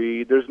you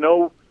read. There's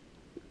no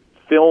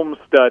film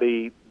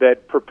study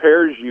that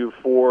prepares you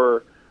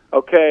for,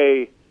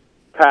 okay,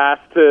 pass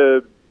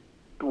to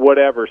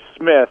whatever,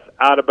 Smith,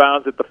 out of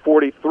bounds at the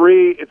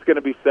 43, it's going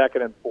to be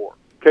 2nd and 4.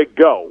 Okay,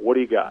 go. What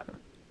do you got?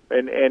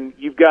 And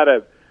you've got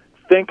to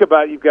think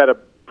about, you've got to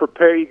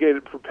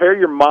prepare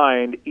your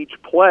mind each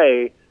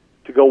play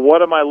to go,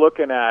 what am I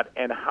looking at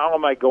and how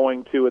am I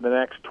going to, in the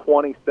next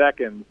 20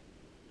 seconds,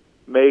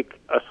 make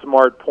a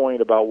smart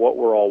point about what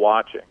we're all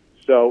watching.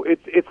 So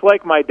it's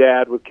like my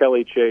dad with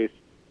Kelly Chase.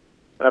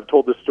 And I've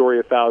told this story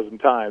 1,000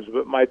 times,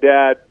 but my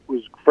dad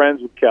was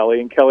friends with Kelly,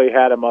 and Kelly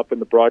had him up in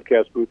the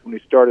broadcast booth when he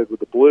started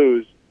with the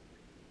Blues.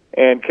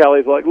 And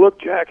Kelly's like,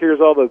 look, Jack, here's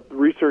all the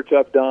research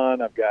I've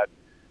done. I've got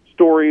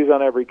stories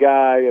on every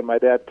guy. And my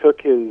dad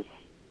took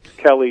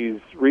Kelly's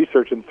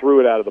research and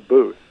threw it out of the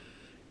booth.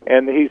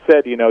 And he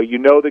said, you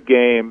know the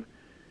game.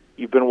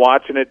 You've been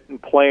watching it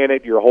and playing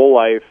it your whole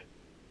life.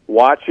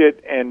 Watch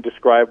it and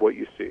describe what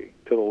you see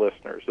to the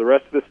listeners. The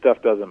rest of this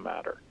stuff doesn't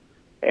matter.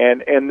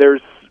 And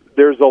there's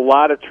a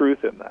lot of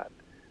truth in that.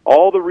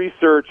 All the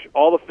research,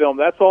 all the film,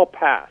 that's all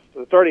past.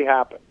 It's already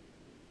happened.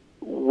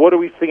 What are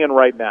we seeing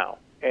right now?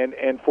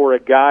 And for a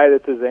guy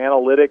that's as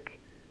analytic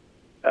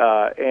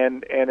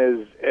and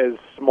as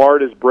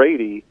smart as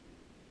Brady,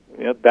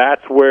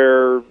 that's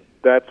where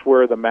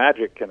the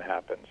magic can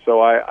happen.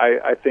 So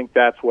I think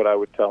that's what I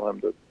would tell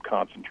him to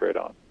concentrate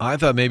on. I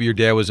thought maybe your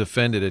dad was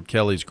offended at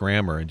Kelly's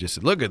grammar and just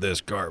said, "Look at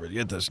this garbage.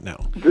 Get this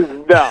now."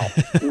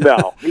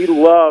 No. He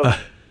loves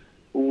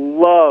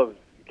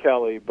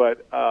Kelly,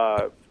 but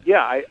I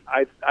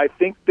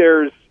think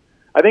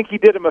I think he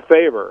did him a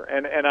favor,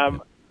 and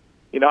I'm,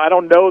 I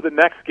don't know the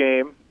next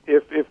game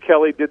if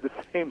Kelly did the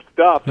same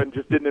stuff and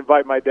just didn't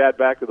invite my dad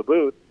back to the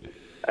booth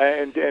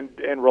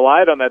and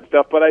relied on that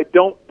stuff, but I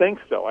don't think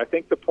so. I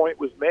think the point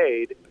was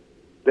made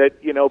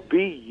that,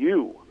 be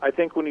you. I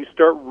think when you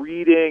start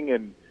reading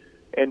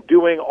and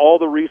doing all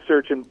the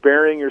research and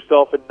burying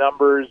yourself in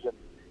numbers and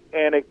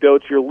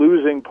anecdotes, you're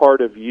losing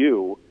part of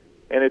you,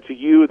 and it's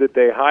you that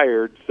they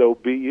hired, so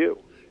be you.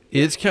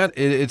 It's kind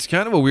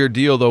of a weird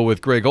deal, though,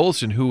 with Greg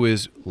Olson, who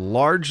is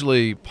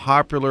largely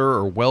popular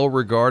or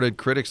well-regarded.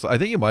 Critics, I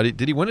think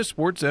did he win a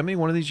sports Emmy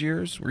one of these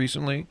years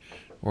recently?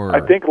 Or I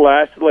think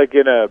last,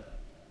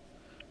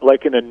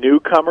 in a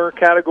newcomer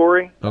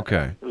category.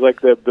 Okay. It was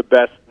like the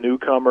best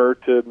newcomer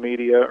to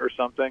media or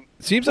something.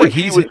 Seems like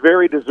he was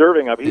very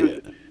deserving of. He was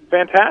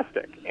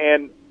fantastic,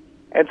 and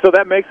so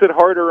that makes it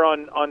harder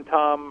on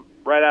Tom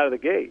right out of the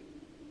gate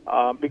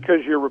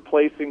because you're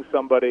replacing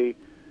somebody.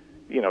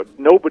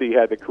 Nobody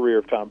had the career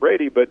of Tom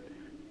Brady, but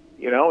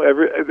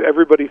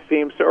everybody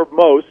seems to, or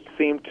most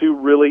seem to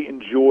really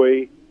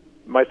enjoy,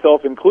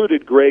 myself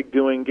included, Greg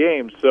doing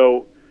games.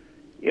 So,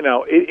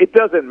 it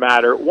doesn't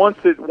matter. Once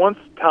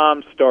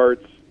Tom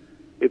starts,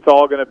 it's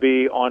all going to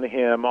be on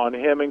him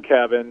and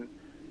Kevin,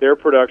 their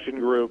production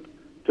group,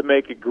 to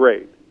make it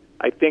great.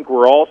 I think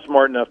we're all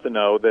smart enough to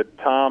know that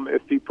Tom,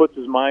 if he puts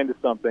his mind to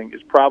something,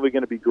 is probably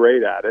going to be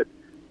great at it.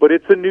 But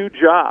it's a new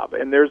job,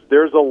 and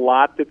there's a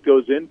lot that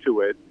goes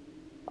into it.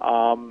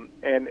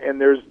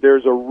 And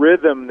there's a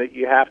rhythm that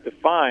you have to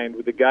find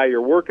with the guy you're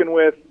working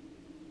with,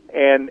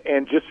 and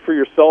just for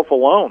yourself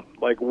alone,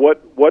 like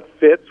what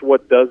fits,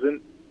 what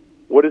doesn't,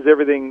 what is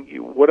everything,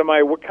 what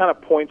kind of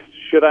points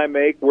should I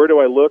make, where do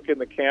I look in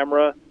the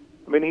camera?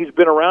 I mean, he's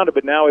been around it,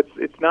 but now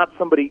it's not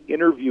somebody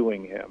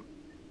interviewing him.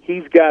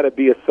 He's got to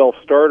be a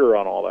self-starter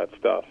on all that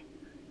stuff,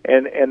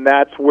 and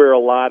that's where a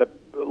lot of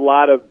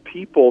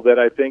people that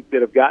I think that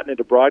have gotten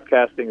into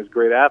broadcasting as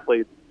great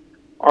athletes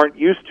aren't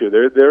used to.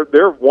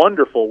 They're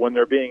wonderful when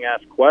they're being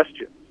asked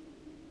questions,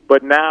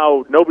 but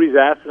now nobody's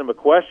asking them a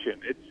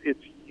question.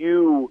 It's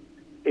you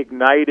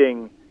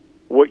igniting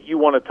what you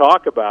want to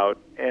talk about,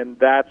 and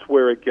that's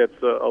where it gets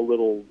a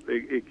little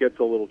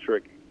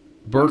tricky.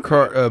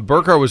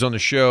 Burkhart was on the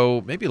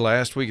show maybe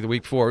last week or the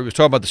week before. He was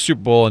talking about the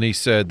Super Bowl, and he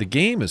said the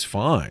game is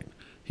fine.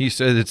 He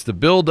said it's the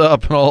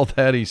build-up and all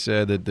that, he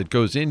said, that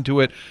goes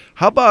into it.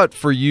 How about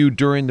for you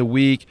during the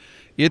week?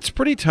 It's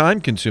pretty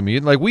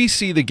time-consuming. Like, we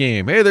see the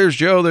game. Hey, there's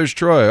Joe, there's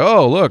Troy.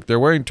 Oh, look, they're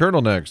wearing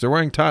turtlenecks. They're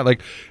wearing tie.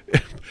 Like,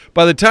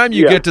 by the time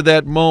you get to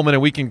that moment,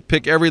 and we can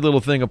pick every little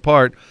thing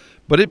apart,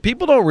 but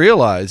people don't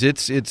realize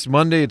it's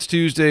Monday, it's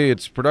Tuesday,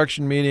 it's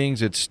production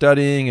meetings, it's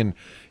studying, and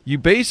you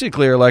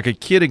basically are like a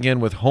kid again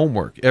with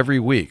homework every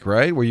week,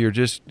 right? Where you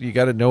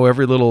got to know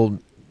every little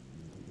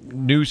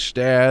new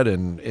stat,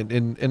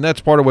 and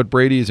that's part of what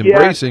Brady is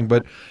embracing.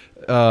 But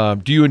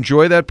do you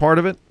enjoy that part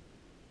of it?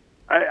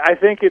 I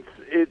think it's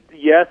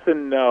yes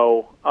and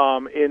no.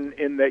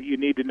 In that you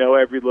need to know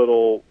every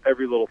little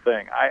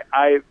thing.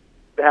 I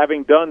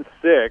having done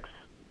 6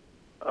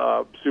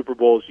 Super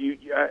Bowls,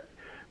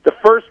 the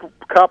first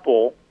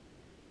couple,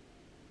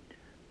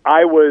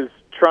 I was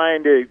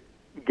trying to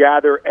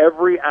gather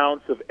every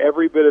ounce of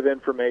every bit of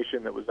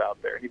information that was out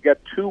there. You've got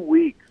 2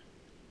 weeks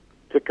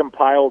to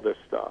compile this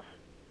stuff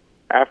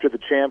after the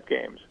champ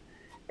games,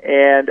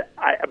 and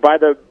by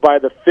the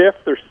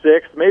 5th or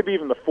 6th, maybe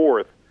even the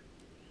 4th,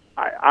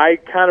 I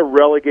kind of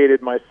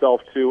relegated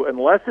myself to,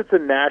 unless it's a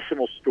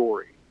national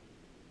story,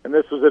 and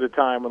this was at a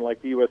time when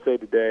like the USA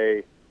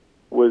Today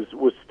was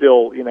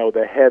still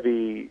the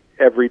heavy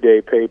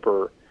everyday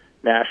paper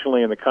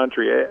nationally in the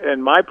country.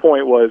 And my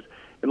point was,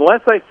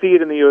 unless I see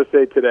it in the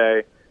USA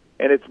Today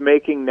and it's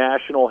making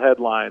national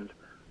headlines,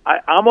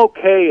 I'm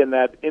okay in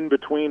that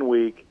in-between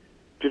week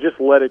to just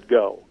let it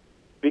go.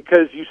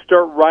 Because you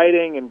start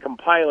writing and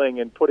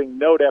compiling and putting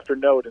note after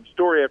note and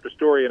story after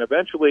story, and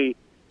eventually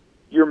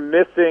you're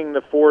missing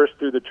the forest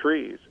through the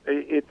trees.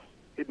 It's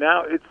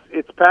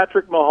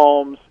Patrick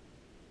Mahomes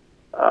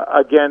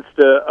against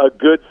a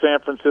good San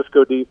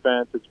Francisco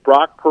defense. It's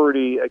Brock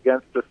Purdy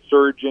against a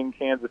surging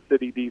Kansas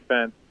City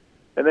defense,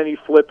 and then you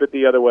flip it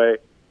the other way.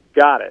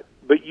 Got it.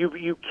 But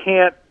you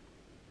can't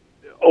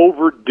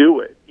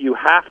overdo it. You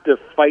have to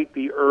fight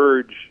the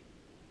urge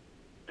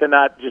to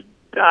not just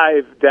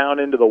dive down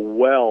into the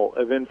well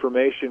of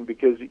information,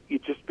 because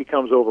it just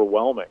becomes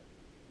overwhelming.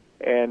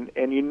 And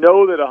you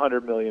know that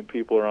 100 million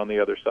people are on the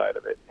other side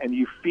of it, and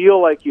you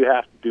feel like you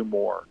have to do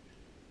more,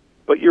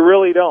 but you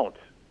really don't.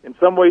 In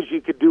some ways,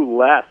 you could do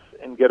less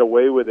and get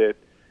away with it,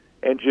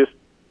 and just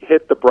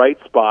hit the bright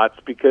spots,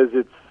 because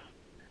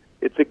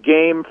it's a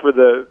game for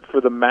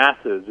the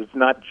masses. It's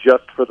not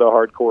just for the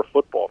hardcore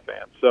football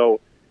fans. So,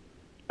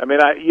 I mean,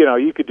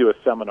 you could do a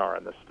seminar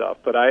on this stuff,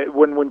 but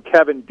when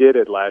Kevin did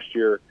it last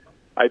year,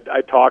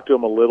 I talked to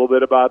him a little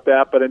bit about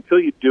that. But until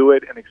you do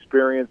it and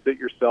experience it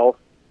yourself,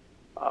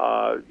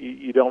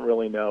 you don't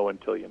really know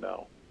until you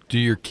know. Do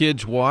your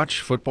kids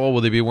watch football?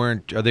 Will they be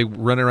are they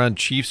running around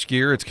Chiefs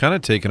gear? It's kind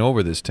of taken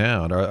over this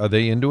town. Are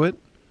they into it?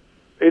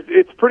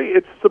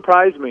 It's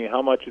surprised me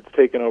how much it's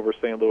taken over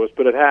St. Louis,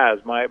 but it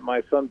has.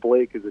 My son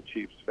Blake is a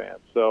Chiefs fan,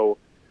 so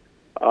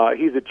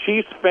he's a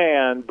Chiefs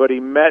fan, but he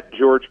met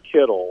George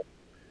Kittle,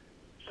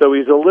 so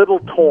he's a little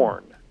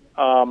torn.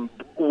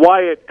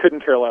 Wyatt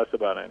couldn't care less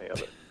about any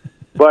of it,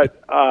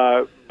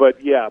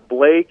 but yeah,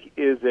 Blake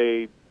is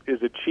a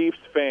Chiefs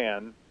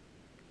fan,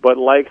 but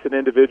likes an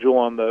individual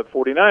on the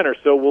 49ers,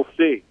 so we'll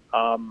see.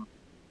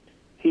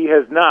 He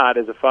has not,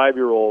 as a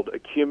 5-year-old,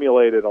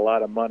 accumulated a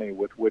lot of money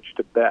with which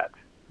to bet.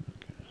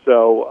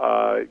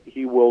 So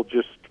he will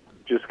just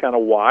kind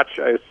of watch,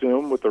 I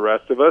assume, with the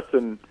rest of us,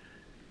 and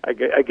I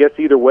guess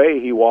either way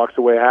he walks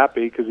away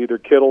happy because either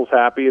Kittle's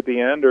happy at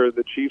the end or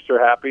the Chiefs are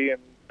happy,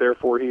 and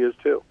therefore he is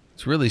too.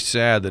 It's really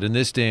sad that in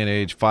this day and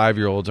age,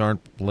 5-year-olds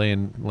aren't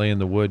laying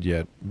the wood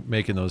yet,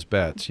 making those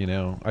bets.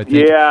 I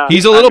think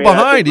he's a little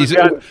behind.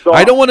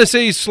 I don't want to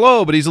say he's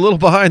slow, but he's a little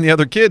behind the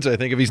other kids. I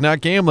think if he's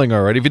not gambling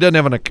already, if he doesn't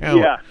have an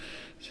account.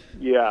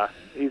 Yeah,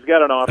 he's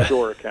got an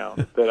offshore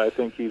account that I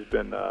think he's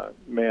been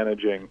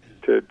managing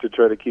to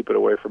try to keep it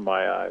away from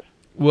my eyes.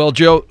 Well,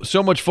 Joe,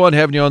 so much fun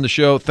having you on the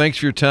show. Thanks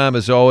for your time,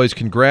 as always.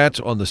 Congrats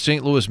on the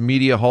St. Louis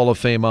Media Hall of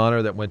Fame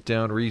honor that went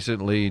down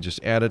recently. Just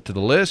add it to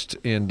the list,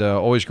 and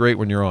always great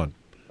when you're on.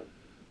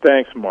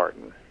 Thanks,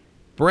 Martin.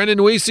 Brendan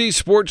Weesey,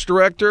 sports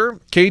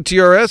director,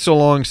 KTRS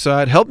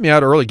alongside, helped me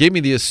out early, gave me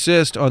the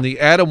assist on the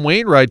Adam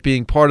Wainwright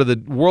being part of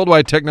the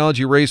Worldwide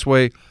Technology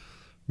Raceway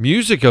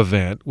music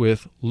event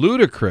with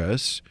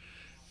Ludacris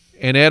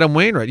and Adam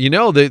Wainwright.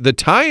 The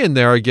tie-in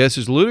there, I guess,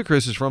 is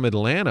Ludacris is from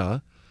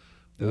Atlanta.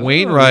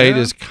 Wainwright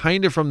is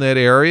kind of from that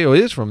area. Well,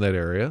 he is from that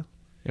area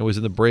and was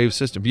in the Brave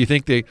system. Do you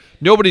think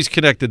nobody's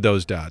connected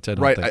those dots? I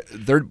don't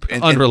think. They're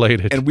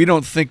unrelated. And we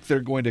don't think they're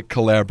going to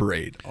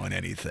collaborate on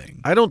anything.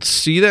 I don't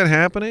see that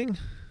happening.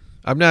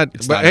 I'm not.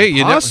 It's but not hey,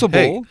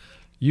 impossible.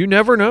 You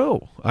never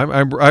know.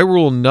 I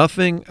rule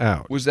nothing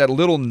out. Was that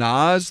Little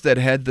Nas that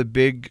had the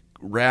big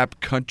rap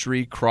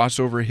country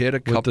crossover hit a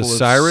couple of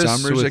Cyrus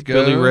summers with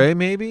ago? Billy Ray,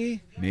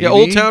 maybe? Yeah,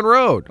 Old Town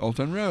Road. Old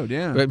Town Road,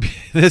 yeah. But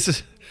this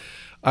is.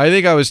 I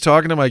think I was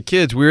talking to my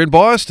kids. We were in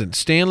Boston,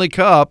 Stanley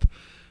Cup,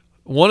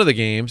 one of the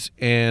games,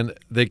 and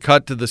they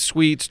cut to the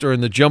suites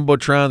during the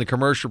Jumbotron, the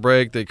commercial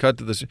break. They cut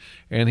to this,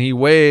 and he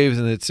waves,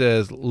 and it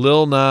says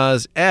Lil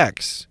Nas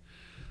X.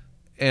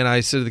 And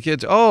I said to the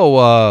kids,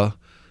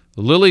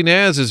 Lily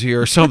Nas is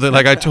here or something.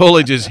 Like I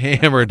totally just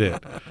hammered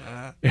it.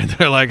 And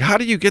they're like, how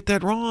do you get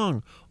that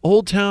wrong?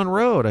 Old Town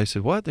Road. I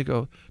said, what? They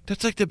go,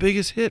 that's like the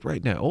biggest hit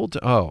right now.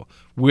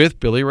 With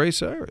Billy Ray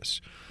Cyrus.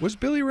 Was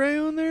Billy Ray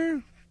on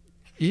there?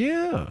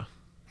 Yeah.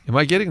 Am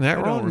I getting that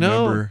wrong?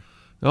 Don't remember.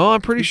 No, I'm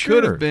pretty sure.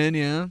 Could have been,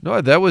 yeah.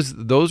 No,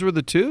 those were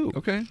the two.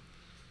 Okay.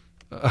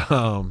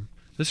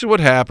 This is what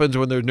happens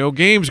when there's no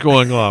games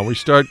going on. We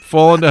start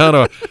falling down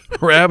a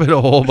rabbit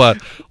hole about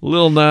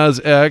Lil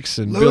Nas X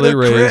and Billy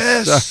Ray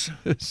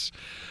Cyrus.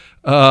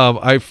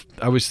 I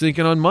was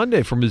thinking on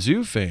Monday for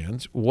Mizzou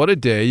fans, what a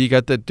day. You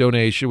got that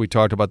donation. We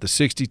talked about the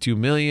 $62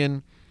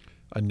 million.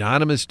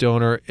 Anonymous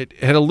donor. It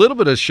had a little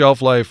bit of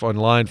shelf life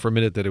online for a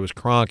minute that it was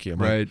Kroenke.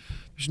 Right.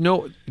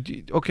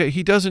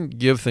 He doesn't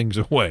give things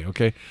away,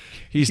 okay?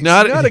 He's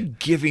not a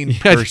giving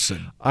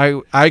person.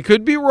 I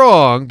could be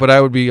wrong, but I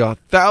would be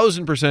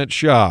 1,000%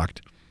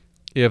 shocked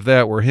if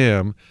that were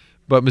him.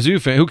 But Mizzou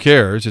fan, who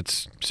cares?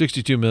 It's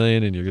 $62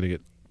 million, and you're going to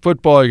get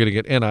football, you're going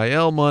to get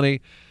NIL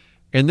money.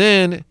 And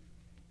then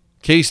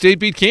K-State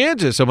beat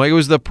Kansas. I'm like, it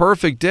was the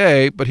perfect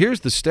day, but here's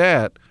the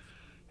stat.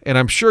 And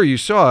I'm sure you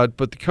saw it,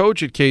 but the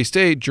coach at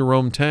K-State,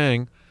 Jerome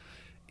Tang,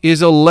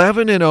 is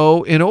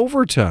 11-0 in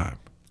overtime.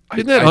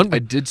 Isn't that I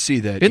did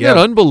see that. Isn't that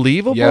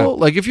unbelievable? Yeah.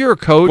 Like if you're a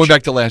coach, going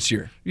back to last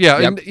year. Yeah,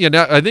 yep.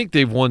 Now, I think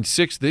they've won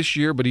 6 this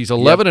year, but he's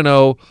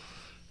 11-0,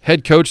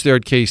 head coach there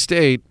at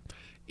K-State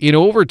in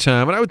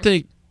overtime. And I would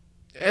think,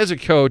 as a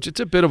coach,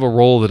 it's a bit of a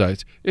roll of the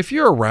dice. If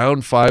you're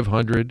around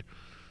 500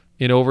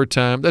 in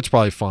overtime, that's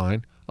probably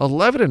fine.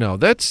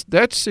 11-0,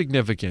 that's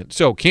significant.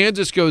 So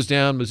Kansas goes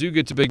down. Mizzou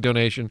gets a big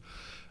donation.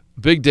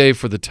 Big day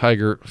for the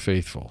Tiger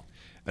faithful.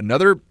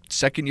 Another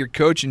second-year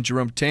coach in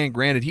Jerome Tang.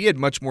 Granted, he had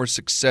much more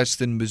success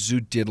than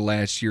Mizzou did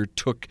last year.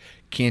 Took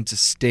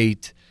Kansas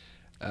State.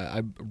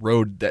 I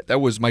rode that.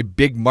 That was my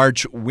big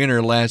March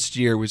winner last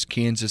year. Was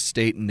Kansas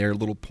State and their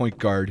little point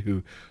guard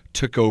who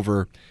took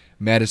over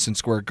Madison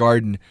Square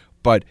Garden.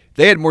 But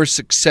they had more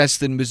success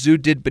than Mizzou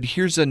did. But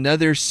here's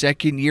another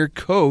second-year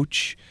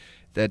coach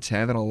that's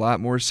having a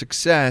lot more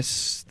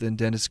success than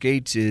Dennis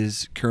Gates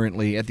is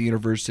currently at the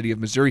University of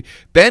Missouri.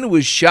 Ben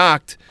was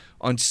shocked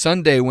on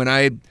Sunday when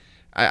I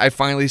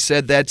finally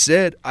said, that's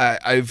it.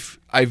 I've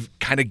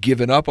kind of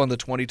given up on the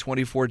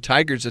 2024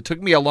 Tigers. It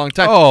took me a long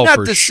time.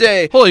 Not to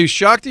say. Hold on, you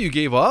shocked that you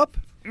gave up?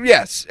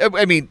 Yes.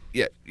 I mean,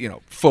 yeah,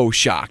 faux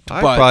shocked.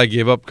 I probably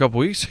gave up a couple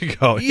weeks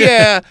ago.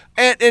 Yeah,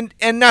 and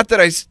not that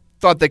I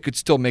thought they could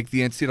still make the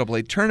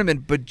NCAA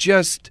tournament, but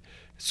just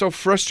so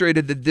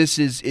frustrated that this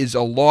is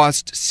a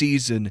lost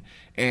season,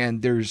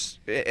 and there's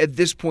at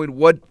this point,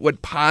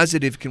 what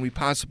positive can we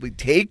possibly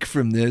take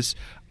from this?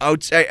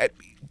 Outside,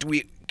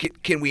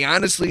 can we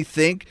honestly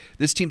think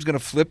this team's going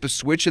to flip a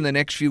switch in the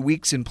next few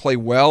weeks and play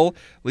well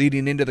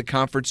leading into the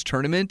conference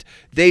tournament?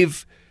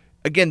 They've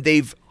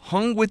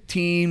hung with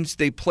teams.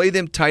 They play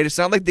them tight. It's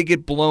not like they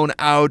get blown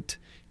out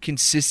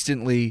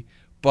consistently,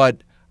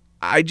 but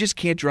I just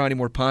can't draw any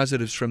more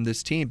positives from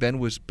this team. Ben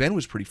was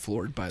pretty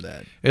floored by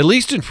that. At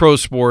least in pro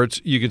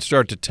sports, you can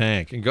start to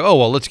tank and go, oh,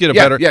 well, let's get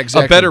a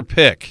exactly. better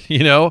pick.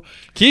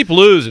 Keep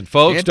losing,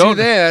 folks. Can't do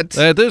that.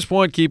 At this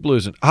point, keep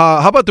losing.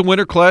 How about the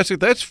Winter Classic?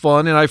 That's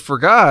fun, and I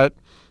forgot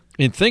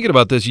in thinking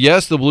about this.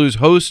 Yes, the Blues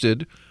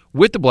hosted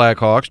with the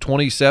Blackhawks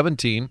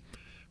 2017,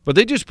 but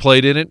they just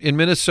played in it in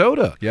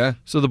Minnesota. Yeah.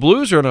 So the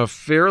Blues are in a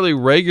fairly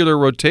regular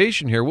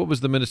rotation here. What was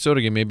the Minnesota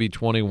game? Maybe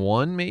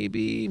 21,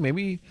 maybe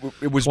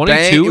it was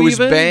 22 It was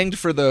even? banged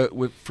for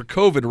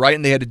COVID, right?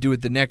 And they had to do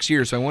it the next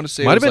year. So I want to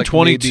say Might have been like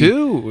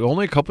 22,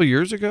 only a couple of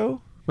years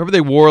ago. Remember they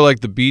wore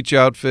like the beach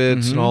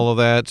outfits and all of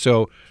that.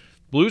 So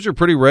Blues are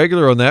pretty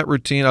regular on that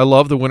routine. I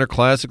love the Winter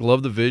Classic,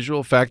 love the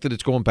visual. The fact that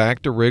it's going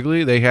back to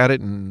Wrigley. They had it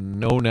in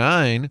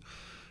 09.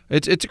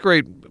 It's a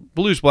great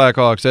Blues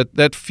Blackhawks.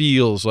 That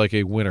feels like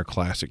a Winter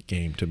Classic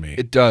game to me.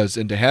 It does,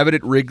 and to have it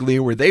at Wrigley,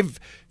 where they've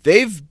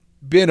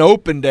been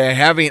open to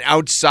having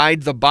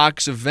outside the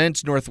box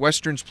events.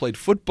 Northwestern's played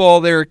football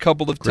there a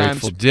couple of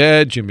times. Grateful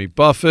Dead, Jimmy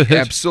Buffett.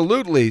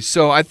 Absolutely.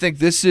 So I think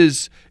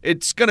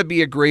it's going to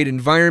be a great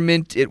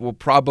environment. It will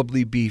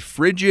probably be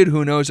frigid.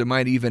 Who knows? It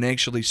might even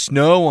actually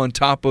snow on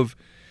top of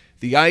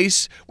the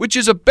ice, which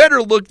is a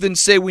better look than,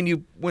 say,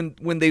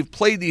 when they've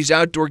played these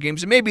outdoor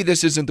games. And maybe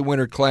this isn't the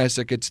Winter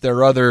Classic; it's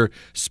their other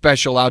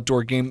special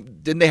outdoor game.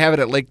 Didn't they have it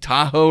at Lake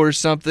Tahoe or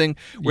something,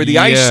 where the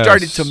ice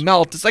started to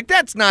melt? It's like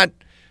that's not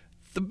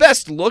the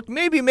best look.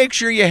 Maybe make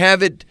sure you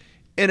have it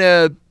in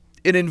an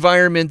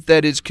environment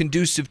that is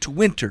conducive to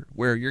winter,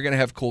 where you're going to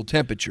have cold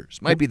temperatures.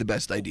 Might be the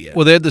best idea.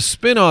 Well, they had the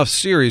spin-off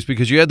series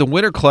because you had the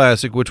Winter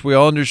Classic, which we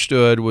all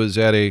understood was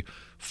at a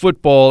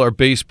football or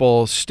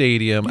baseball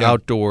stadium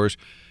outdoors.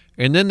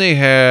 And then they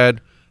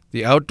had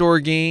the outdoor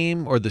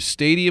game or the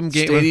stadium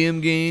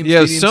game.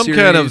 Yeah, some series.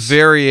 kind of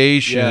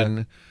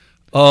variation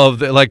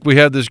of like we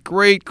had this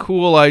great,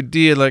 cool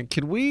idea. Like,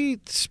 can we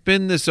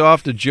spin this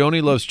off to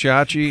Joni Loves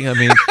Chachi? I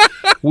mean,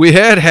 we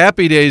had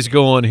Happy Days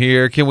going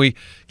here. Can we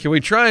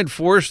try and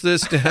force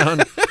this down?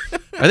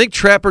 I think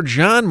Trapper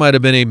John might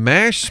have been a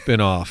MASH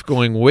spinoff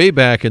going way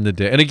back in the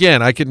day. And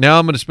again, I'm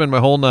going to spend my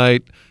whole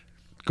night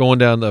going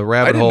down the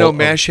rabbit hole. I didn't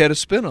know MASH had a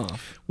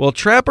spinoff. Well,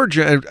 Trapper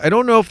John, I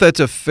don't know if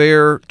that's a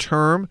fair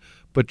term,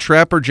 but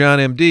Trapper John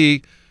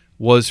MD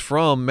was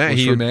from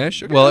MASH. From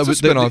MASH? Okay, well, it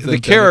was the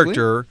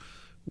character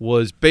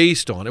was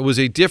based on. It was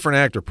a different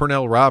actor,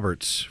 Pernell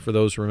Roberts, for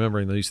those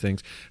remembering these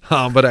things.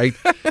 But I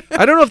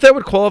don't know if that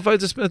would qualify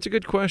as a spin. That's a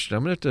good question.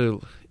 I'm going to have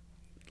to,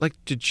 like,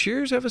 did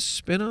Cheers have a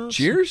spinoff?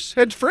 Cheers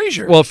had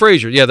Frasier. Well,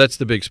 Frasier, yeah, that's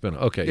the big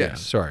spinoff. Okay, Yes. yeah,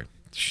 sorry.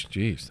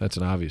 Jeez, that's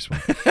an obvious one.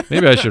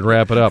 Maybe I should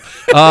wrap it up.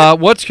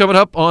 What's coming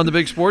up on the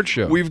Big Sports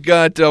Show? We've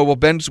got,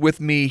 Ben's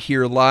with me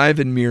here live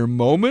in mere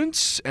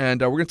moments, and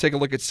we're going to take a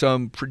look at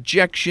some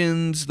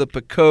projections, the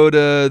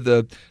Pacoda,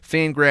 the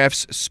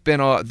Fangraphs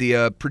spin-off,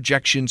 the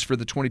projections for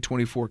the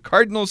 2024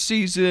 Cardinals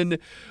season.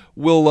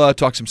 We'll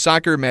talk some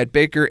soccer. Matt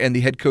Baker and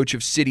the head coach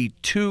of City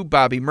 2,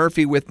 Bobby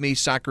Murphy, with me.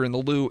 Soccer in the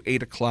Lou,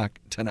 8 o'clock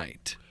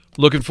tonight.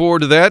 Looking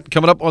forward to that.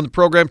 Coming up on the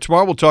program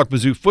tomorrow, we'll talk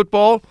Mizzou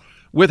football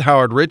with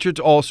Howard Richards,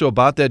 also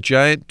about that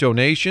giant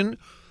donation,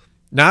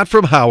 not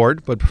from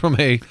Howard, but from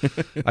I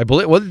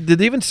believe, did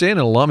they even say an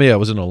alum? Yeah, it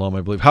was an alum,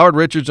 I believe. Howard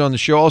Richards on the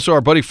show. Also,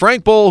 our buddy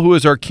Frank Bowl, who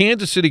is our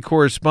Kansas City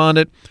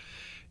correspondent.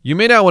 You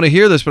may not want to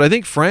hear this, but I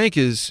think Frank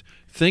is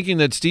thinking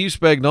that Steve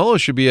Spagnuolo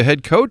should be a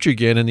head coach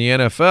again in the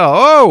NFL.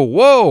 Oh,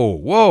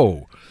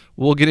 whoa.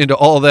 We'll get into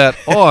all that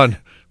on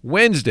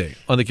Wednesday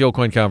on the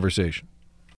Kilcoyne Conversation.